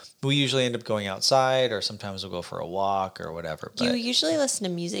we usually end up going outside, or sometimes we'll go for a walk or whatever. You usually listen to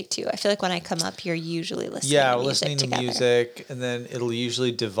music too. I feel like when I come up, you're usually listening to we're music listening to together. music, and then it'll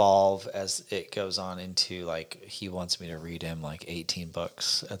usually devolve as it goes on into like he wants me to read him like 18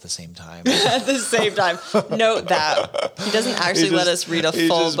 books at the same time. At the same time. Note that. He doesn't actually let us read a He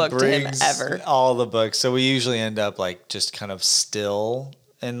full just book to him brings ever. all the books. So we usually end up like just kind of still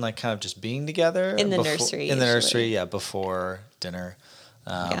and like kind of just being together In the nursery, In the usually. nursery, before dinner.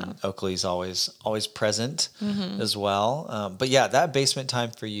 Oakley's always present as well. But that basement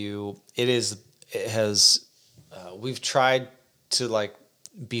time for you, we've tried to like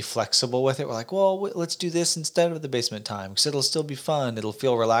be flexible with it. We're like, well, let's do this instead of the basement time because it'll still be fun. It'll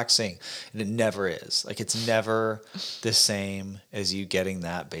feel relaxing. And it never is. Like it's never the same as you getting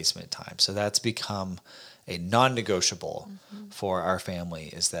that basement time. So that's become a non-negotiable for our family,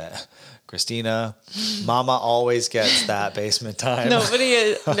 is that Christina, Mama always gets that basement time.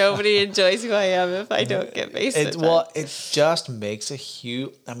 Nobody enjoys who I am if I don't get basement time. It just makes a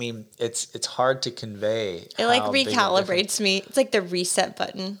huge. I mean, it's hard to convey. It like recalibrates me. It's like the reset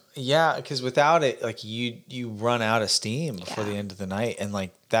button. Yeah, because without it, like you run out of steam before the end of the night, and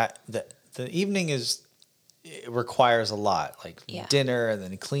like that the evening it requires a lot, like dinner and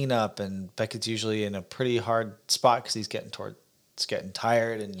then clean up, and Beckett's usually in a pretty hard spot because he's getting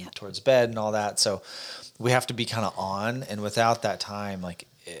tired and towards bed and all that. So we have to be kind of on, and without that time, like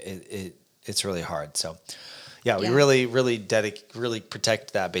it's really hard. So we really really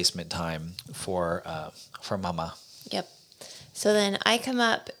protect that basement time for Mama. Yep. So then I come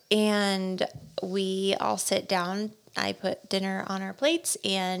up and we all sit down. I put dinner on our plates,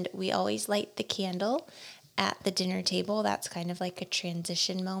 and we always light the candle at the dinner table. That's kind of like a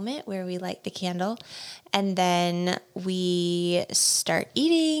transition moment where we light the candle, and then we start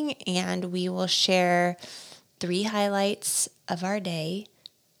eating, and we will share 3 highlights of our day.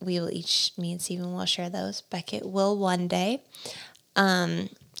 Me and Stephen will share those. Beckett will one day. And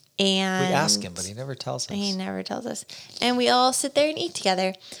we ask him, but he never tells us. He never tells us. And we all sit there and eat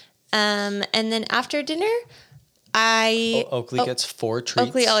together. And then after dinner, Oakley gets 4 treats.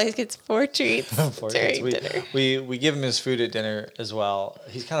 Oakley always gets 4 treats during dinner. We give him his food at dinner as well.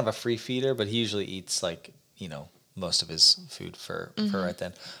 He's kind of a free feeder, but he usually eats like, most of his food for right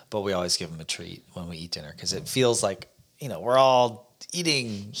then. But we always give him a treat when we eat dinner because it feels like, we're all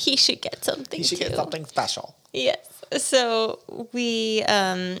eating. He should get something. He should get something special. Yes. So we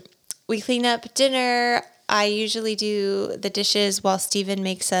clean up dinner. I usually do the dishes while Steven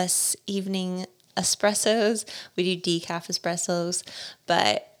makes us evening espressos. We do decaf espressos,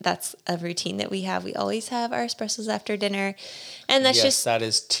 but that's a routine that we have. We always have our espressos after dinner. And that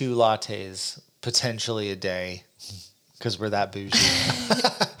is 2 lattes potentially a day. because we're that bougie.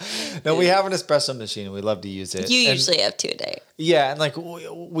 No, we have an espresso machine and we love to use it. You And- usually have 2 a day. yeah, and like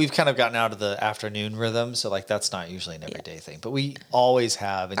we've kind of gotten out of the afternoon rhythm, so like that's not usually an everyday thing. But we always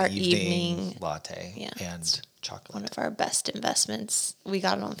have an Our evening evening- latte yeah. and chocolate. One of our best investments. We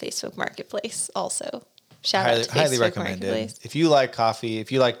got it on Facebook Marketplace also. Shout out to Highly Facebook recommended. Marketplace. If you like coffee,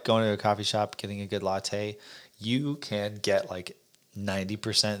 if you like going to a coffee shop, getting a good latte, you can get like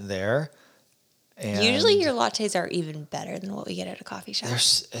 90% there. And Usually your lattes are even better than what we get at a coffee shop.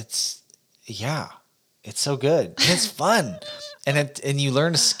 it's so good. And it's fun. And you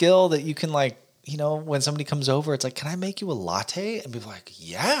learn a skill that you can like, when somebody comes over, it's like, can I make you a latte? And be like,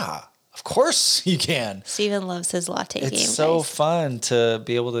 yeah, of course you can. Steven loves his latte game. It's so guys. fun to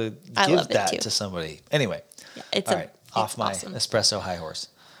be able to I give love it that too. to somebody. Anyway, Yeah, it's all right, off it's my awesome. espresso high horse.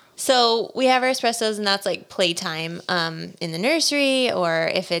 So we have our espressos, and that's like playtime in the nursery, or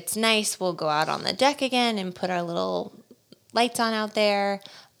if it's nice, we'll go out on the deck again and put our little lights on out there.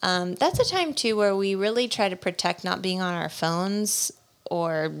 That's a time too where we really try to protect not being on our phones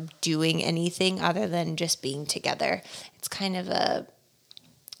or doing anything other than just being together. It's kind of a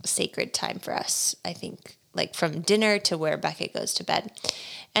sacred time for us, I think, like from dinner to where Beckett goes to bed.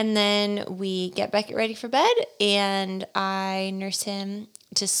 And then we get Beckett ready for bed, and I nurse him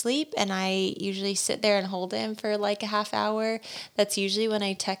to sleep, and I usually sit there and hold him for like a half hour. That's usually when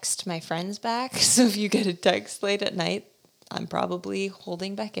I text my friends back. So if you get a text late at night, I'm probably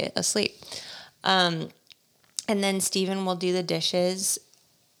holding Beckett asleep. And then Steven will do the dishes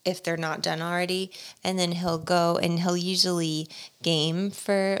if they're not done already, and then he'll go and he'll usually game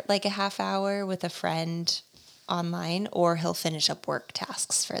for like a half hour with a friend online, or he'll finish up work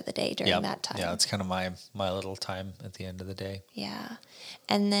tasks for the day during that time. Yeah, it's kind of my little time at the end of the day. Yeah.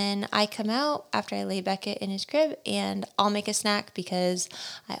 And then I come out after I lay Beckett in his crib, and I'll make a snack because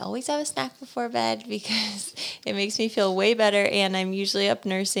I always have a snack before bed because it makes me feel way better, and I'm usually up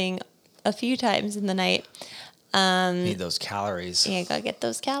nursing a few times in the night. Need those calories. Yeah, gotta get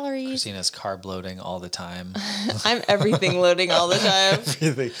those calories. Christina's carb loading all the time. I'm everything loading all the time.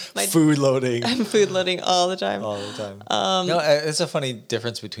 Everything. Food loading. I'm food loading all the time. All the time. No, it's a funny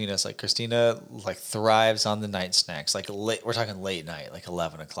difference between us. Like Christina, like thrives on the night snacks. Like late, we're talking late night, like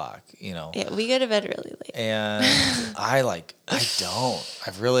 11 o'clock. Yeah, we go to bed really late. And I don't.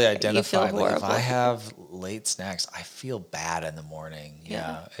 I've really identified like if horrible. I have late snacks, I feel bad in the morning.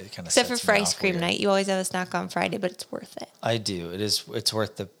 Yeah, it kind of Except for ice cream night, you always have a snack on Friday, but it's worth it. I do. It's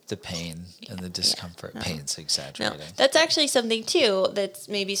worth the pain and the discomfort. no. Pain's No, exaggerating. that's actually something too that's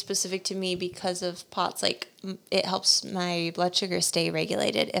maybe specific to me because of POTS. Like it helps my blood sugar stay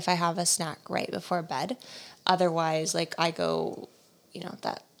regulated if I have a snack right before bed. Otherwise, like I go,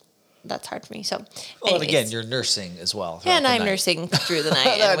 that's hard for me. So, Well, and anyways. again, you're nursing as well. throughout And the I'm night. nursing through the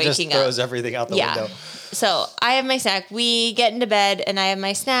night That and just waking throws up. everything out the Yeah. window. So I have my snack. We get into bed and I have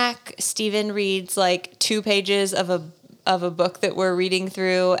my snack. Steven reads like 2 pages of a book that we're reading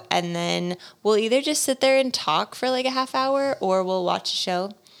through, and then we'll either just sit there and talk for like a half hour, or we'll watch a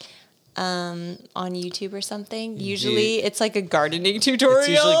show on YouTube or something. Usually it's like a gardening tutorial. It's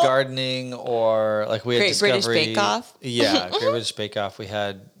usually gardening, or like we had Great British Discovery. Bake Off. Yeah, Great British Bake Off. We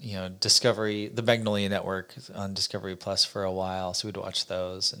had Discovery, the Magnolia Network on Discovery Plus for a while, so we'd watch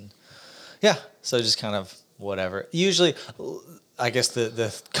those, and yeah, so just kind of whatever. Usually, I guess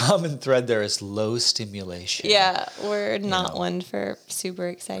the common thread there is low stimulation. Yeah, we're not one for super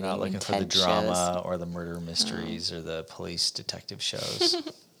exciting. We're not looking for the intense drama shows. or the murder mysteries or the police detective shows.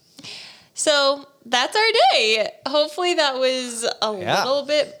 So that's our day. Hopefully that was a Yeah. little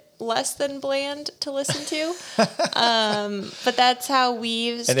bit less than bland to listen to. But that's how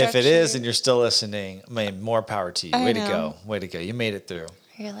we've And if it is, structured- and you're still listening, I mean, more power to you. I Way to know. go. Way to go. You made it through.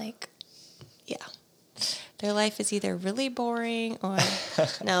 you're like, yeah. Their life is either really boring or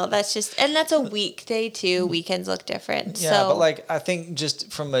no, that's a weekday too. Weekends look different. Yeah, so but like I think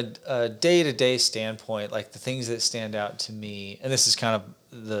just from a day-to-day standpoint, like the things that stand out to me, and this is kind of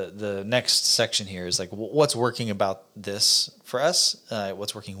the next section here is like what's working about this for us,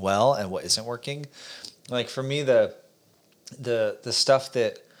 what's working well and what isn't working. Like for me, the stuff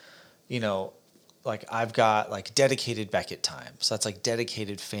that like I've got like dedicated Beckett time. So that's like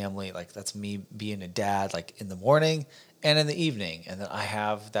dedicated family. Like that's me being a dad, like in the morning and in the evening. And then I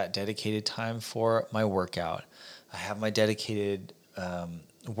have that dedicated time for my workout. I have my dedicated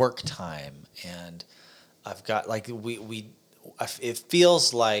work time. And I've got like it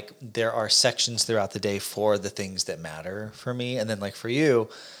feels like there are sections throughout the day for the things that matter for me. And then like for you,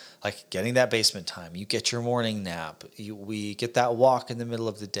 like getting that basement time, you get your morning nap, we get that walk in the middle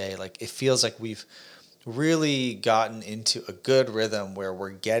of the day. Like it feels like we've really gotten into a good rhythm where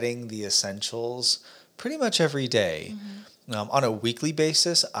we're getting the essentials pretty much every day. On a weekly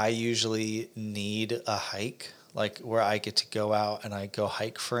basis, I usually need a hike, like where I get to go out and I go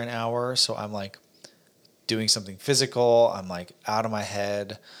hike for an hour. So I'm like doing something physical. I'm like out of my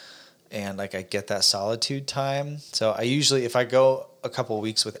head and like I get that solitude time. So I usually, if I go a couple of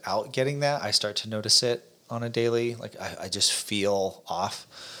weeks without getting that, I start to notice it on a daily. Like I just feel off.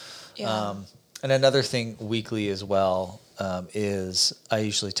 Yeah. And another thing weekly as well is I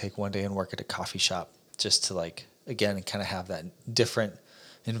usually take one day and work at a coffee shop just to like, again, kind of have that different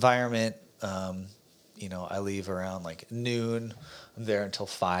environment. I leave around like noon. I'm there until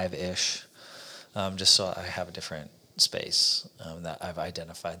 5-ish, just so I have a different space. That I've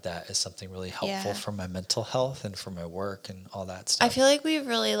identified that as something really helpful Yeah. for my mental health and for my work and all that stuff. I feel like we've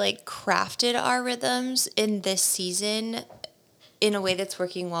really like crafted our rhythms in this season in a way that's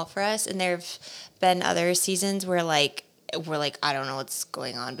working well for us. And there've been other seasons where like we're like, I don't know what's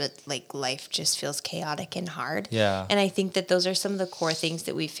going on, but like life just feels chaotic and hard. Yeah. And I think that those are some of the core things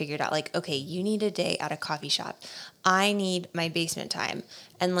that we figured out. Like, okay, you need a day at a coffee shop. I need my basement time.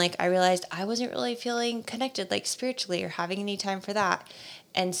 And like I realized I wasn't really feeling connected like spiritually or having any time for that.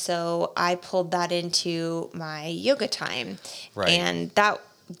 And so I pulled that into my yoga time. Right. And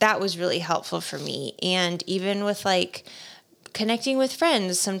that was really helpful for me. And even with like connecting with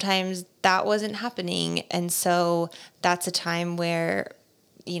friends, sometimes that wasn't happening. And so that's a time where,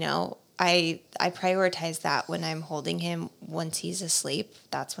 I prioritize that when I'm holding him. Once he's asleep,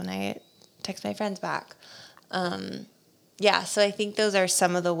 that's when I text my friends back. So I think those are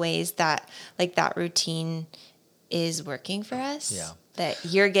some of the ways that like that routine is working for us. Yeah. That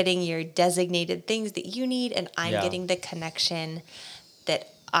you're getting your designated things that you need, and I'm Yeah. getting the connection that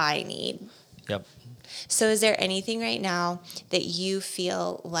I need. Yep. So is there anything right now that you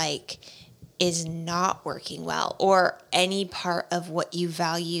feel like is not working well, or any part of what you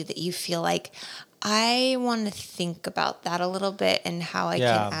value that you feel like I want to think about that a little bit and how I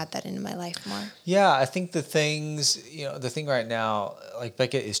can add that into my life more? Yeah, I think the thing right now, like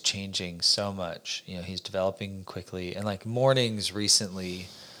Beckett is changing so much. He's developing quickly, and like mornings recently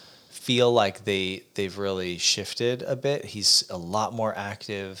feel like they've really shifted a bit. He's a lot more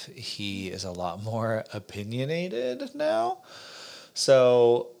active. He is a lot more opinionated now.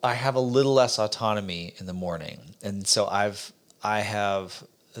 So I have a little less autonomy in the morning. And so I have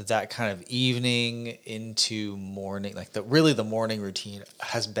that kind of evening into morning, like the morning routine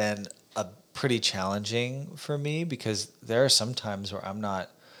has been a pretty challenging for me because there are some times where I'm not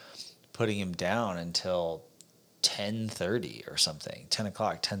putting him down until 10:30 or something, 10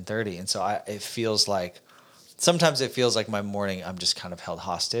 o'clock, 10:30. And so sometimes it feels like my morning, I'm just kind of held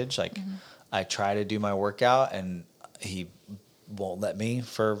hostage. Like I try to do my workout and he won't let me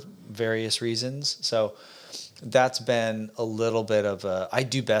for various reasons. So that's been a little bit of I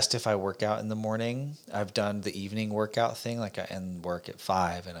do best if I work out in the morning. I've done the evening workout thing. Like I end work at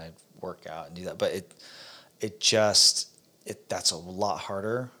 5 and I work out and do that. But that's a lot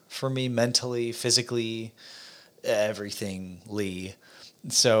harder for me mentally, physically, everything.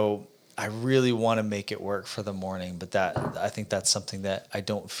 So I really want to make it work for the morning, but I think that's something that I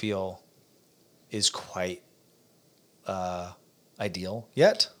don't feel is quite ideal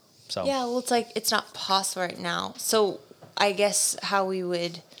yet. So Yeah, well, it's like it's not possible right now. So I guess how we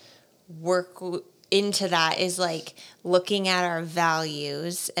would work into that is like looking at our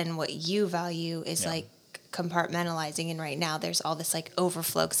values, and what you value is like compartmentalizing. And right now there's all this like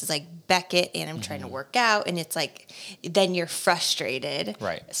overflow because it's like Beckett and I'm trying to work out, and it's like then you're frustrated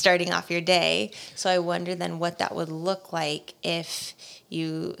starting off your day. So I wonder then what that would look like if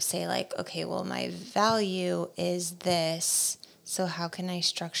you say like, okay, well, my value is this, so how can I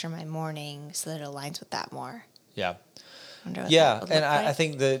structure my morning so that it aligns with that more? Yeah. Yeah, and I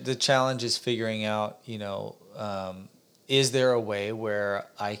think the challenge is figuring out, is there a way where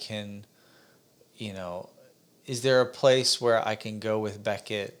I can, is there a place where I can go with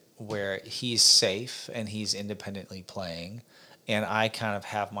Beckett where he's safe and he's independently playing, and I kind of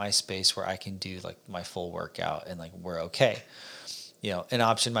have my space where I can do like my full workout and like we're okay. An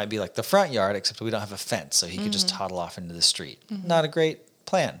option might be like the front yard, except we don't have a fence, so he could just toddle off into the street. Not a great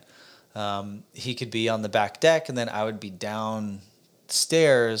plan. He could be on the back deck, and then I would be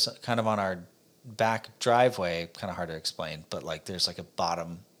downstairs kind of on our back driveway. Kind of hard to explain, but like there's like a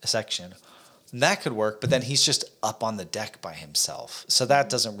bottom section. And that could work, but then he's just up on the deck by himself. So that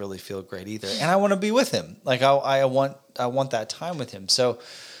doesn't really feel great either. And I want to be with him. Like I want that time with him. So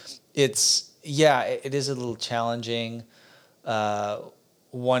it is a little challenging.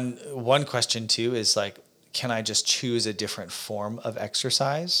 One question too is like, can I just choose a different form of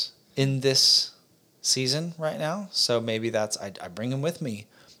exercise in this season right now? So maybe that's I bring him with me,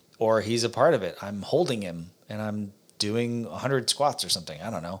 or he's a part of it. I'm holding him and I'm doing 100 squats or something. I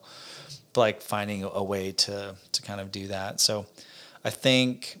don't know. But like finding a way to kind of do that. So I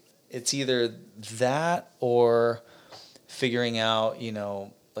think it's either that or figuring out,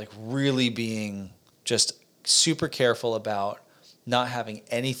 like really being just super careful about not having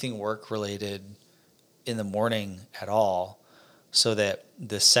anything work related in the morning at all, so that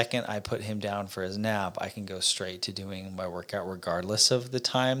the second I put him down for his nap, I can go straight to doing my workout regardless of the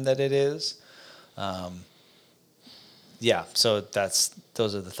time that it is. Yeah, so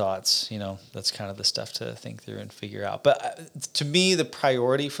those are the thoughts, that's kind of the stuff to think through and figure out. But to me, the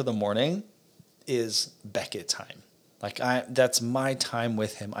priority for the morning is Beckett time. Like that's my time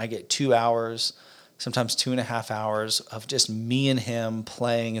with him. I get 2 hours, sometimes 2.5 hours of just me and him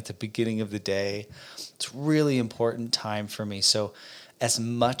playing at the beginning of the day. It's really important time for me. So as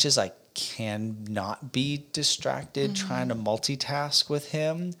much as I can not be distracted trying to multitask with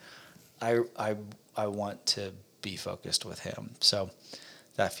him, I want to be focused with him. So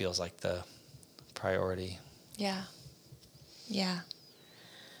that feels like the priority. Yeah. Yeah.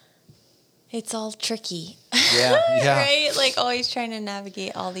 It's all tricky. Yeah. Right? Like always trying to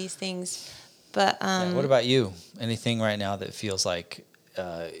navigate all these things. But what about you? Anything right now that feels like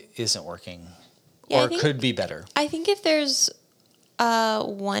isn't working Yeah, or could be better? I think if there's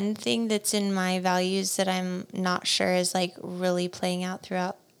one thing that's in my values that I'm not sure is like really playing out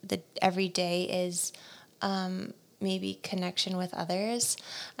throughout every day is maybe connection with others.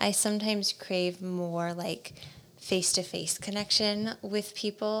 I sometimes crave more like face-to-face connection with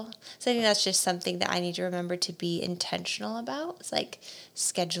people. So I think that's just something that I need to remember to be intentional about. It's like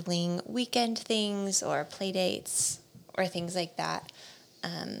scheduling weekend things or play dates or things like that.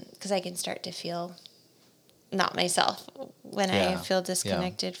 Because I can start to feel not myself when I feel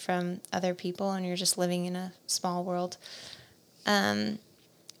disconnected from other people and you're just living in a small world.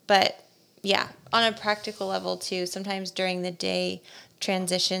 But yeah, on a practical level too, sometimes during the day,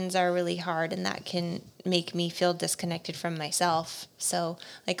 transitions are really hard and that can make me feel disconnected from myself. So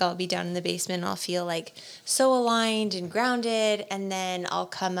like I'll be down in the basement and I'll feel like so aligned and grounded, and then I'll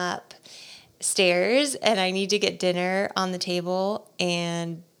come up stairs and I need to get dinner on the table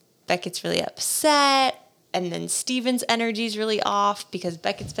and Beckett's really upset. And then Steven's energy is really off because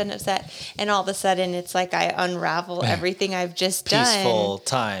Beckett's been upset. And all of a sudden, it's like I unravel everything I've just done. Peaceful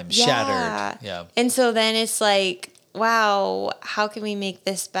time, shattered. Yeah. And so then it's like, wow, how can we make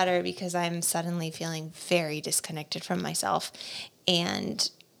this better? Because I'm suddenly feeling very disconnected from myself.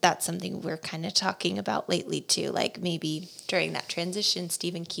 And that's something we're kind of talking about lately too. Like maybe during that transition,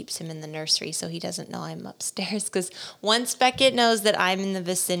 Steven keeps him in the nursery so he doesn't know I'm upstairs. Because once Beckett knows that I'm in the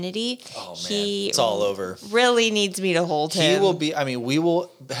vicinity, he it's all over. Really needs me to hold him. He will be. I mean, we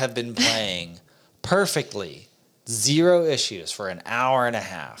will have been playing perfectly, 0 issues for an hour and a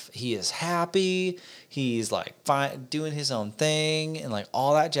half. He is happy. He's like fine, doing his own thing and like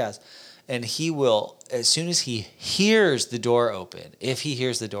all that jazz. And he will, as soon as he hears the door open, if he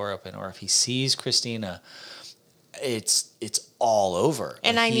hears the door open or if he sees Christina, it's all over.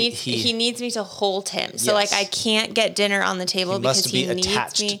 And like he needs me to hold him. So yes. like I can't get dinner on the table because he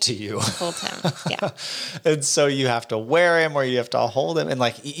needs me to you. To hold him. Yeah. And so you have to wear him or you have to hold him. And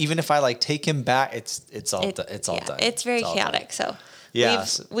like even if I like take him back, it's all done. It's very chaotic. So yeah,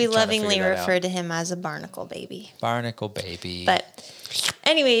 we lovingly refer to him as a barnacle baby. Barnacle baby. But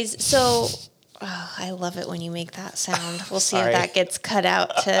anyways, so I love it when you make that sound. We'll see if that gets cut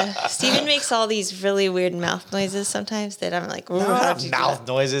out. Steven makes all these really weird mouth noises sometimes that I'm like, not mouth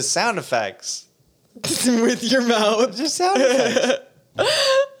noises, sound effects. With your mouth. Just sound effects.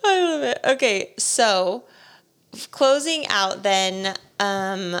 I love it. Okay, so closing out then,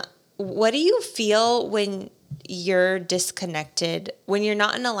 what do you feel when you're disconnected, when you're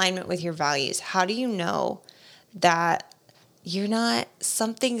not in alignment with your values? How do you know that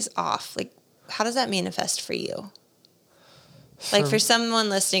something's off? Like, how does that manifest for you? Like for someone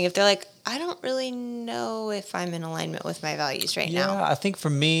listening, if they're like, I don't really know if I'm in alignment with my values right now. Yeah, I think for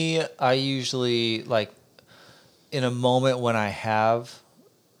me, I usually like in a moment when I have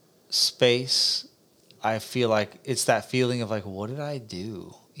space, I feel like it's that feeling of like, what did I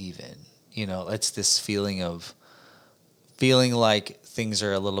do even? It's this feeling of feeling like things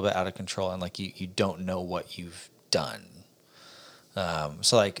are a little bit out of control and like you don't know what you've done.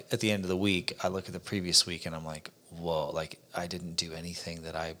 So like at the end of the week, I look at the previous week and I'm like, whoa, like I didn't do anything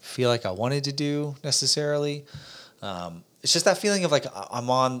that I feel like I wanted to do necessarily. It's just that feeling of like I'm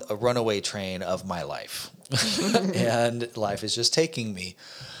on a runaway train of my life and life is just taking me.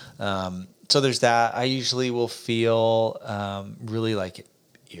 So there's that. I usually will feel really like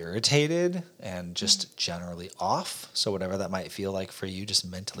irritated and just generally off. So whatever that might feel like for you, just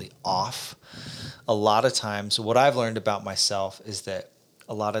mentally off. A lot of times, what I've learned about myself is that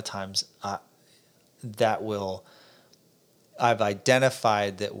a lot of times I've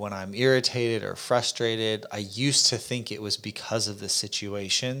identified that when I'm irritated or frustrated, I used to think it was because of the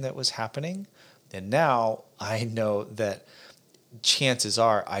situation that was happening. And now I know that chances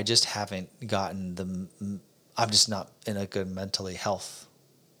are I just haven't I'm just not in a good mental health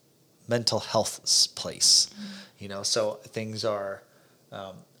place, so things are,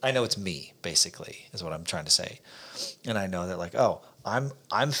 I know it's me basically is what I'm trying to say. And I know that like, oh,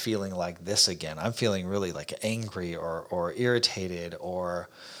 I'm feeling like this again. I'm feeling really like angry or irritated, or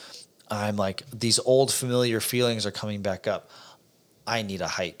I'm like these old familiar feelings are coming back up. I need a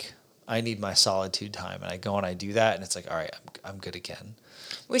hike. I need my solitude time. And I go and I do that and it's like, all right, I'm good again.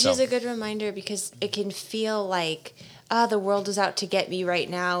 Which is a good reminder because it can feel like, the world is out to get me right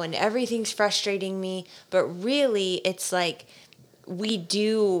now and everything's frustrating me. But really, it's like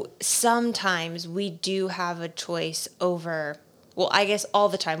sometimes we do have a choice over, well, I guess all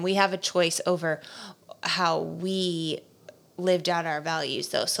the time, we have a choice over how we lived out our values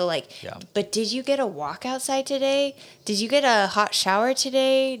though. So like, Yeah. But did you get a walk outside today? Did you get a hot shower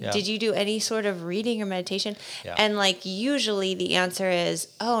today? Yeah. Did you do any sort of reading or meditation? Yeah. And like usually the answer is,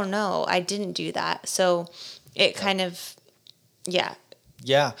 oh no, I didn't do that. So it kind of, yeah.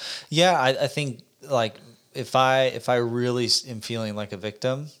 Yeah. Yeah. I think like if I really am feeling like a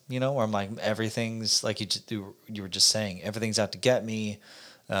victim, where I'm like, everything's like you were just saying, everything's out to get me,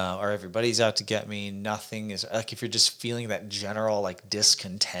 or everybody's out to get me. Nothing is like, if you're just feeling that general like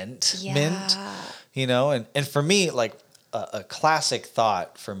discontentment, and for me, like a classic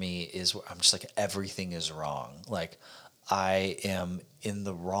thought for me is I'm just like, everything is wrong. Like I am in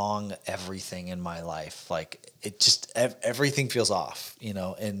the wrong everything in my life. Like it just, everything feels off,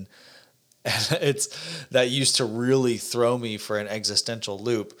 and it's that used to really throw me for an existential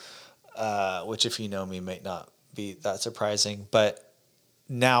loop, which if you know me might not be that surprising, but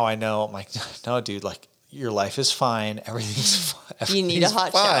now I know I'm like, no, dude, like your life is fine. Everything's fine. You need a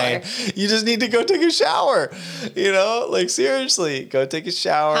hot shower. You just need to go take a shower, like seriously, go take a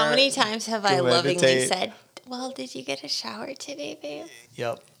shower. How many times have I lovingly meditate. said, well, did you get a shower today, babe?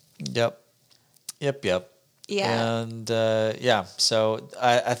 Yep. Yeah. And so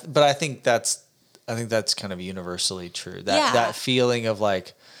but I think that's kind of universally true. That feeling of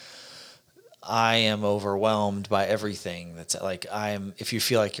like, I am overwhelmed by everything. That's like, if you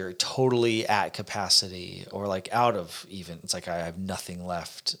feel like you're totally at capacity or like out of even, it's like I have nothing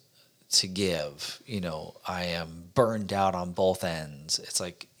left to give, I am burned out on both ends. It's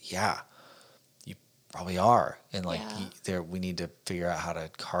like, yeah, you probably are. And like we need to figure out how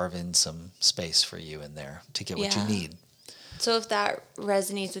to carve in some space for you in there to get what you need. So if that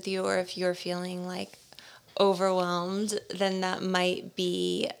resonates with you, or if you're feeling like overwhelmed, then that might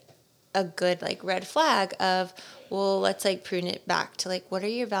be a good like red flag of, well, let's like prune it back to like, what are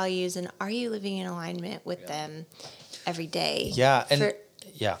your values and are you living in alignment with them every day? Yeah. And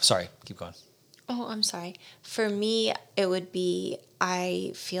sorry, keep going. Oh, I'm sorry. For me, it would be,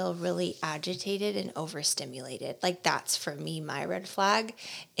 I feel really agitated and overstimulated. Like that's for me, my red flag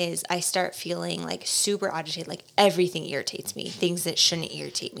is I start feeling like super agitated, like everything irritates me, things that shouldn't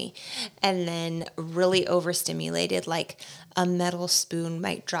irritate me. And then really overstimulated, like a metal spoon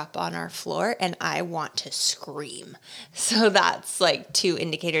might drop on our floor and I want to scream. So that's like 2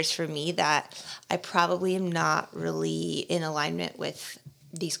 indicators for me that I probably am not really in alignment with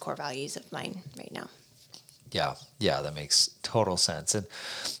these core values of mine right now. Yeah, that makes total sense. And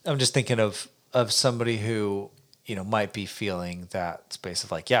I'm just thinking of somebody who, might be feeling that space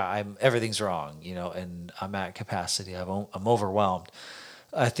of like, yeah, everything's wrong, and I'm at capacity. I'm overwhelmed.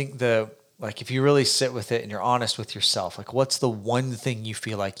 I think if you really sit with it and you're honest with yourself, like what's the one thing you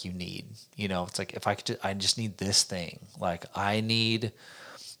feel like you need? It's like, if I just need this thing. Like I need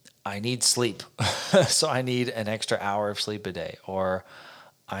sleep. So I need an extra hour of sleep a day, or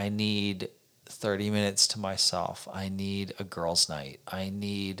I need 30 minutes to myself. I need a girls' night. I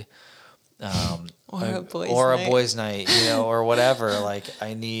need or a boys' night, or whatever. Like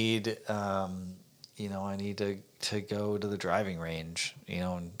I need, I need to go to the driving range,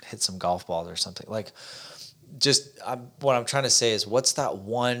 and hit some golf balls or something. Like, what I'm trying to say is, what's that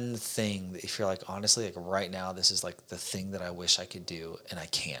one thing that if you're like, honestly, like right now, this is like the thing that I wish I could do and I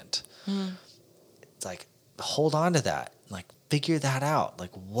can't. It's like, hold on to that. Like, figure that out.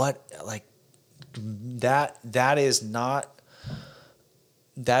 Like what, like that is not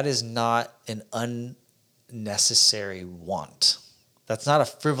an unnecessary want. That's not a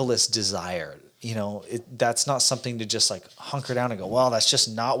frivolous desire. that's not something to just like hunker down and go, well, that's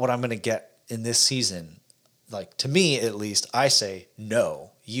just not what I'm going to get in this season. Like, to me, at least, I say,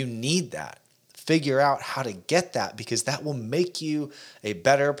 no, you need that. Figure out how to get that, because that will make you a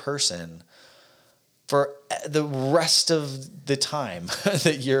better person for the rest of the time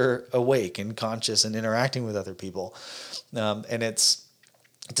that you're awake and conscious and interacting with other people. And it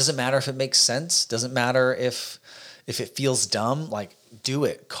doesn't matter if it makes sense. Doesn't matter if it feels dumb. Like, do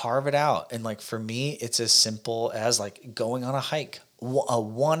it, carve it out. And like, for me, it's as simple as like going on a hike. A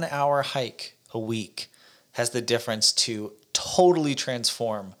 1 hour hike a week has the difference to totally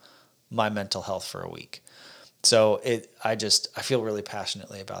transform my mental health for a week. So I feel really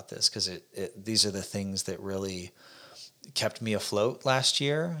passionately about this, because these are the things that really kept me afloat last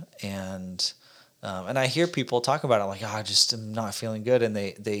year. And I hear people talk about it like, I just am not feeling good. And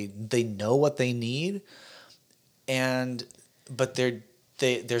they know what they need. But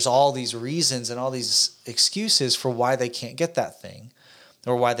there's all these reasons and all these excuses for why they can't get that thing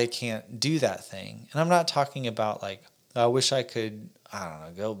or why they can't do that thing. And I'm not talking about like, I wish I could, I don't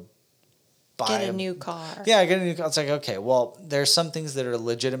know, go get a new car. Yeah, get a new car. It's like, okay, well, there's some things that are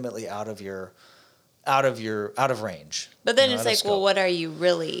legitimately out of range. But then it's like, well, what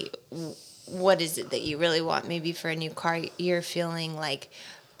is it that you really want? Maybe for a new car, you're feeling like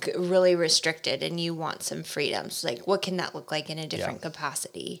really restricted and you want some freedom. So like, what can that look like in a different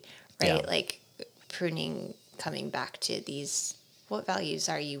capacity, right? Yeah. Like pruning, coming back to these, what values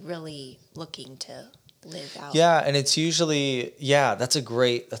are you really looking to live out? Yeah. And it's usually, that's a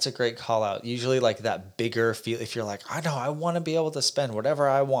great call out. Usually like that bigger feel, if you're like, I know, I want to be able to spend whatever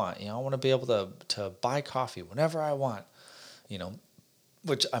I want, I want to be able to buy coffee whenever I want,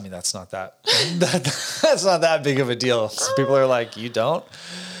 which, I mean, that's not that's not that big of a deal. So people are like, you don't,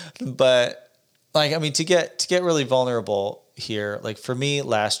 but like, I mean, to get really vulnerable here, like for me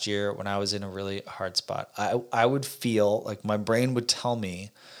last year when I was in a really hard spot, I would feel like my brain would tell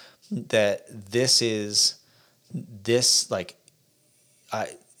me that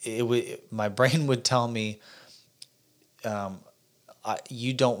my brain would tell me,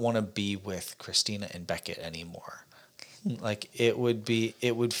 you don't want to be with Christina and Beckett anymore. Like it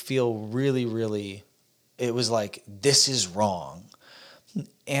would feel really, really, it was like, this is wrong.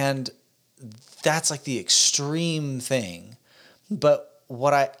 And that's like the extreme thing. But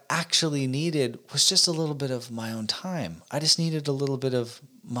what I actually needed was just a little bit of my own time. I just needed a little bit of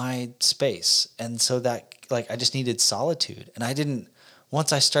my space. And so that, like, I just needed solitude. And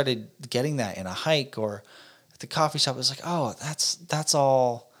once I started getting that in a hike or at the coffee shop, it was like, oh, that's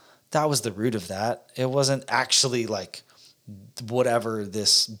all, that was the root of that. It wasn't actually like whatever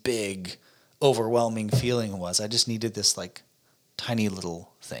this big, overwhelming feeling was. I just needed this like tiny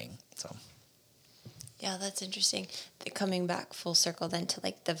little thing. So. Yeah, that's interesting. Coming back full circle then to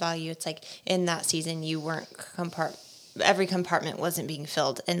like the value, it's like in that season you weren't every compartment wasn't being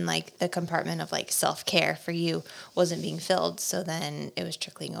filled, and like the compartment of like self-care for you wasn't being filled, so then it was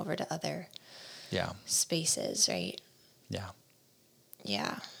trickling over to other spaces, right?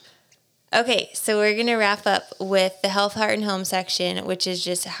 Yeah. Okay, so we're going to wrap up with the Health, Heart, and Home section, which is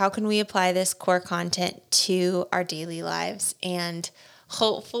just how can we apply this core content to our daily lives. And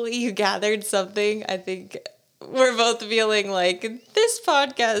hopefully you gathered something. I think we're both feeling like this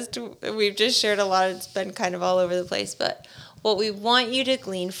podcast, we've just shared a lot. It's been kind of all over the place. But what we want you to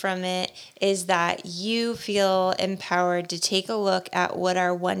glean from it is that you feel empowered to take a look at what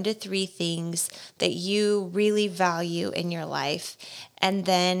are 1 to 3 things that you really value in your life, and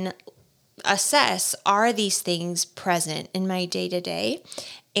then assess, are these things present in my day-to-day?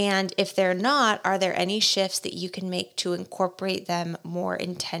 And if they're not, are there any shifts that you can make to incorporate them more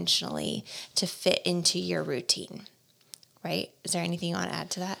intentionally to fit into your routine? Right? Is there anything you want to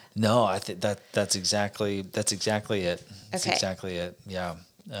add to that? No, I think that's exactly it. That's exactly it. Yeah.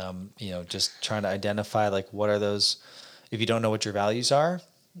 Just trying to identify like what are those, if you don't know what your values are,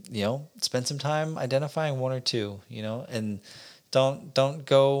 spend some time identifying 1 or 2, and don't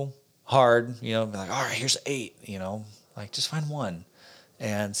go hard, be like, all right, here's 8, like just find 1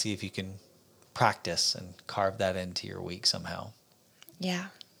 and see if you can practice and carve that into your week somehow. Yeah.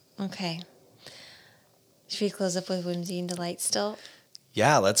 Okay. Should we close up with whimsy and delight still?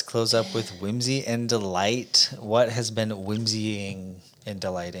 Yeah, let's close up with whimsy and delight. What has been whimsying and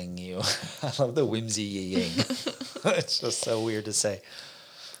delighting you? I love the whimsying. It's just so weird to say.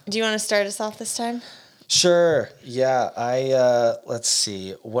 Do you want to start us off this time? Sure. Yeah. Let's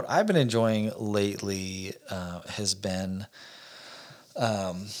see. What I've been enjoying lately has been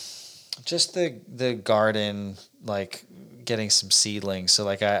just the garden, like getting some seedlings. So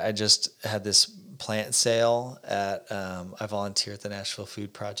like I just had this plant sale at, I volunteer at the Nashville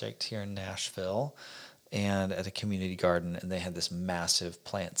Food Project here in Nashville and at a community garden. And they had this massive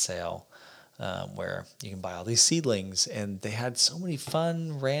plant sale where you can buy all these seedlings. And they had so many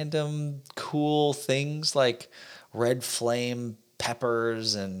fun, random, cool things like red flame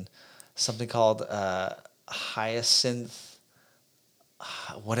peppers and something called hyacinth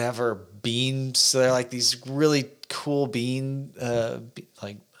whatever beans. So they're like these really cool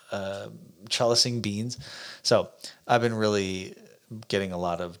trellising beans. So I've been really getting a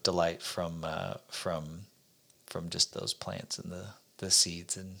lot of delight from just those plants and the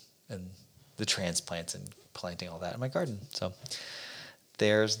seeds and the transplants and planting all that in my garden. So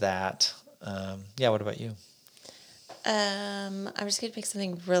there's that. What about you? I'm just going to pick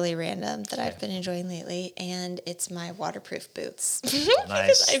something really random that I've been enjoying lately, and it's my waterproof boots.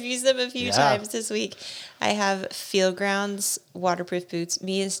 Nice. I've used them a few times this week. I have Field Grounds waterproof boots.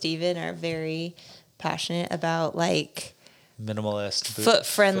 Me and Steven are very passionate about like minimalist, foot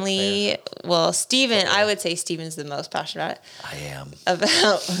friendly. Well, Steven, I would say Steven's the most passionate about it. I am.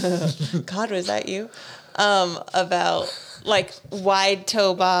 About, God, was that you? About like wide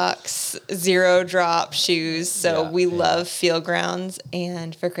toe box, zero drop shoes. So we love Field Grounds.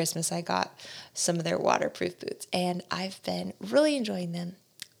 And for Christmas, I got some of their waterproof boots, and I've been really enjoying them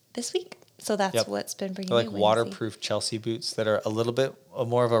this week. So that's what's been bringing me like waterproof Chelsea boots that are a little bit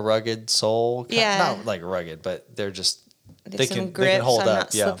more of a rugged sole. Not like rugged, but they're just they can hold so I'm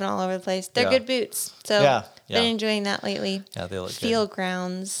not slipping all over the place. They're good boots. So been enjoying that lately. Yeah, they look Field good.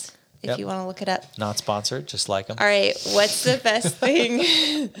 Grounds. If you want to look it up. Not sponsored, just like them. All right, what's the best thing?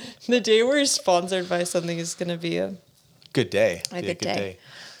 The day we're sponsored by something is going to be a good day. A good day.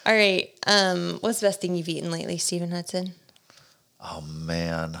 All right, what's the best thing you've eaten lately, Stephen Hudson? Oh,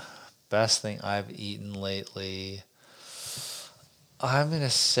 man. Best thing I've eaten lately. I'm going to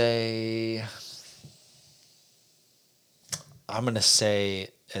say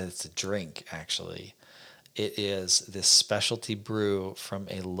it's a drink, actually. It is this specialty brew from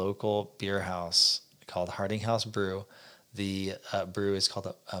a local beer house called Harding House Brew. The brew is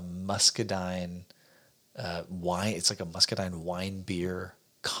called a muscadine wine. It's like a muscadine wine beer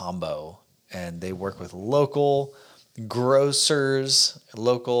combo. And they work with local growers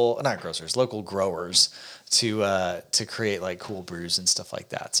to create like cool brews and stuff like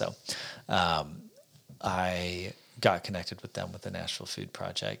that. So I got connected with them with the Nashville Food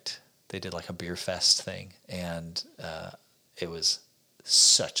Project. They did like a beer fest thing, and it was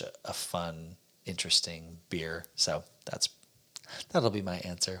such a fun, interesting beer. So that'll be my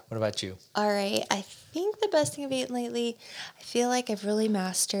answer. What about you? All right. I think the best thing I've eaten lately, I feel like I've really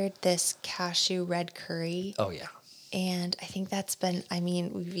mastered this cashew red curry. Oh, yeah. And I think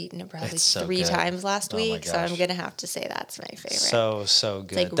we've eaten it probably 3 times last week, so I'm going to have to say that's my favorite. So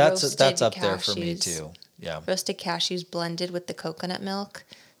good. Like that's up there for me too. Yeah. Roasted cashews blended with the coconut milk.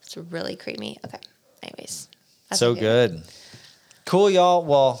 It's really creamy. Okay. Anyways. So good. Cool, y'all.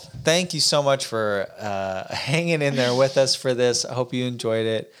 Well, thank you so much for hanging in there with us for this. I hope you enjoyed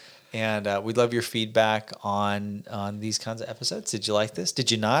it. And we'd love your feedback on these kinds of episodes. Did you like this?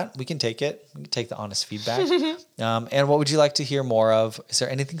 Did you not? We can take it. We can take the honest feedback. And what would you like to hear more of? Is there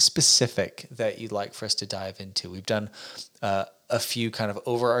anything specific that you'd like for us to dive into? We've done a few kind of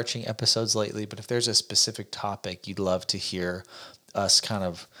overarching episodes lately, but if there's a specific topic you'd love to hear us kind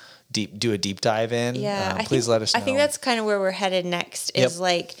of do a deep dive in, please let us know. I think that's kind of where we're headed next is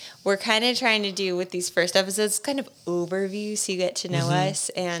like we're kind of trying to do with these first episodes kind of overview so you get to know us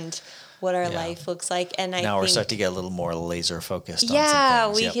and what our life looks like. And I think we're starting to get a little more laser focused on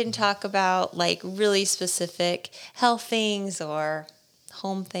some things. We can talk about like really specific health things or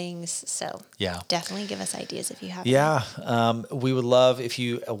home things. So definitely give us ideas if you have any. We would love if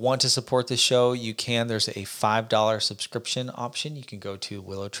you want to support the show, you can. There's a $5 subscription option. You can go to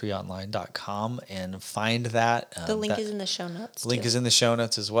willowtreeonline.com and find that. The link is in the show notes. Link is in the show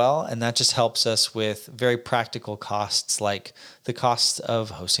notes as well. And that just helps us with very practical costs like the costs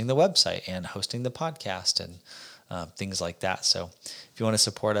of hosting the website and hosting the podcast and things like that. So if you want to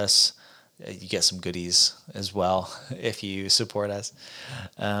support us, you get some goodies as well if you support us.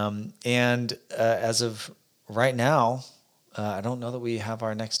 And as of right now, I don't know that we have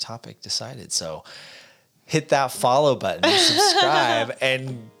our next topic decided. So hit that follow button, subscribe,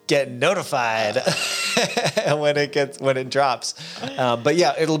 and get notified when it drops. But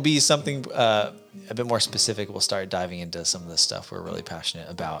it'll be something a bit more specific. We'll start diving into some of the stuff we're really passionate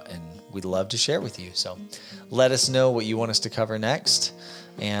about, and we'd love to share with you. So let us know what you want us to cover next,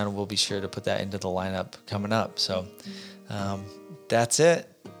 and we'll be sure to put that into the lineup coming up. So that's it.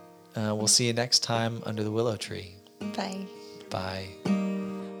 We'll see you next time under the willow tree. Bye. Bye.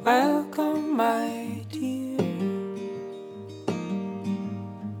 Welcome, my dear,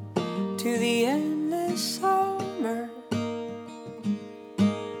 to the endless summer.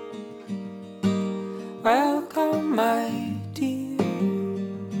 Welcome, my dear,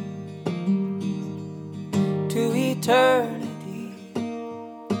 to eternity.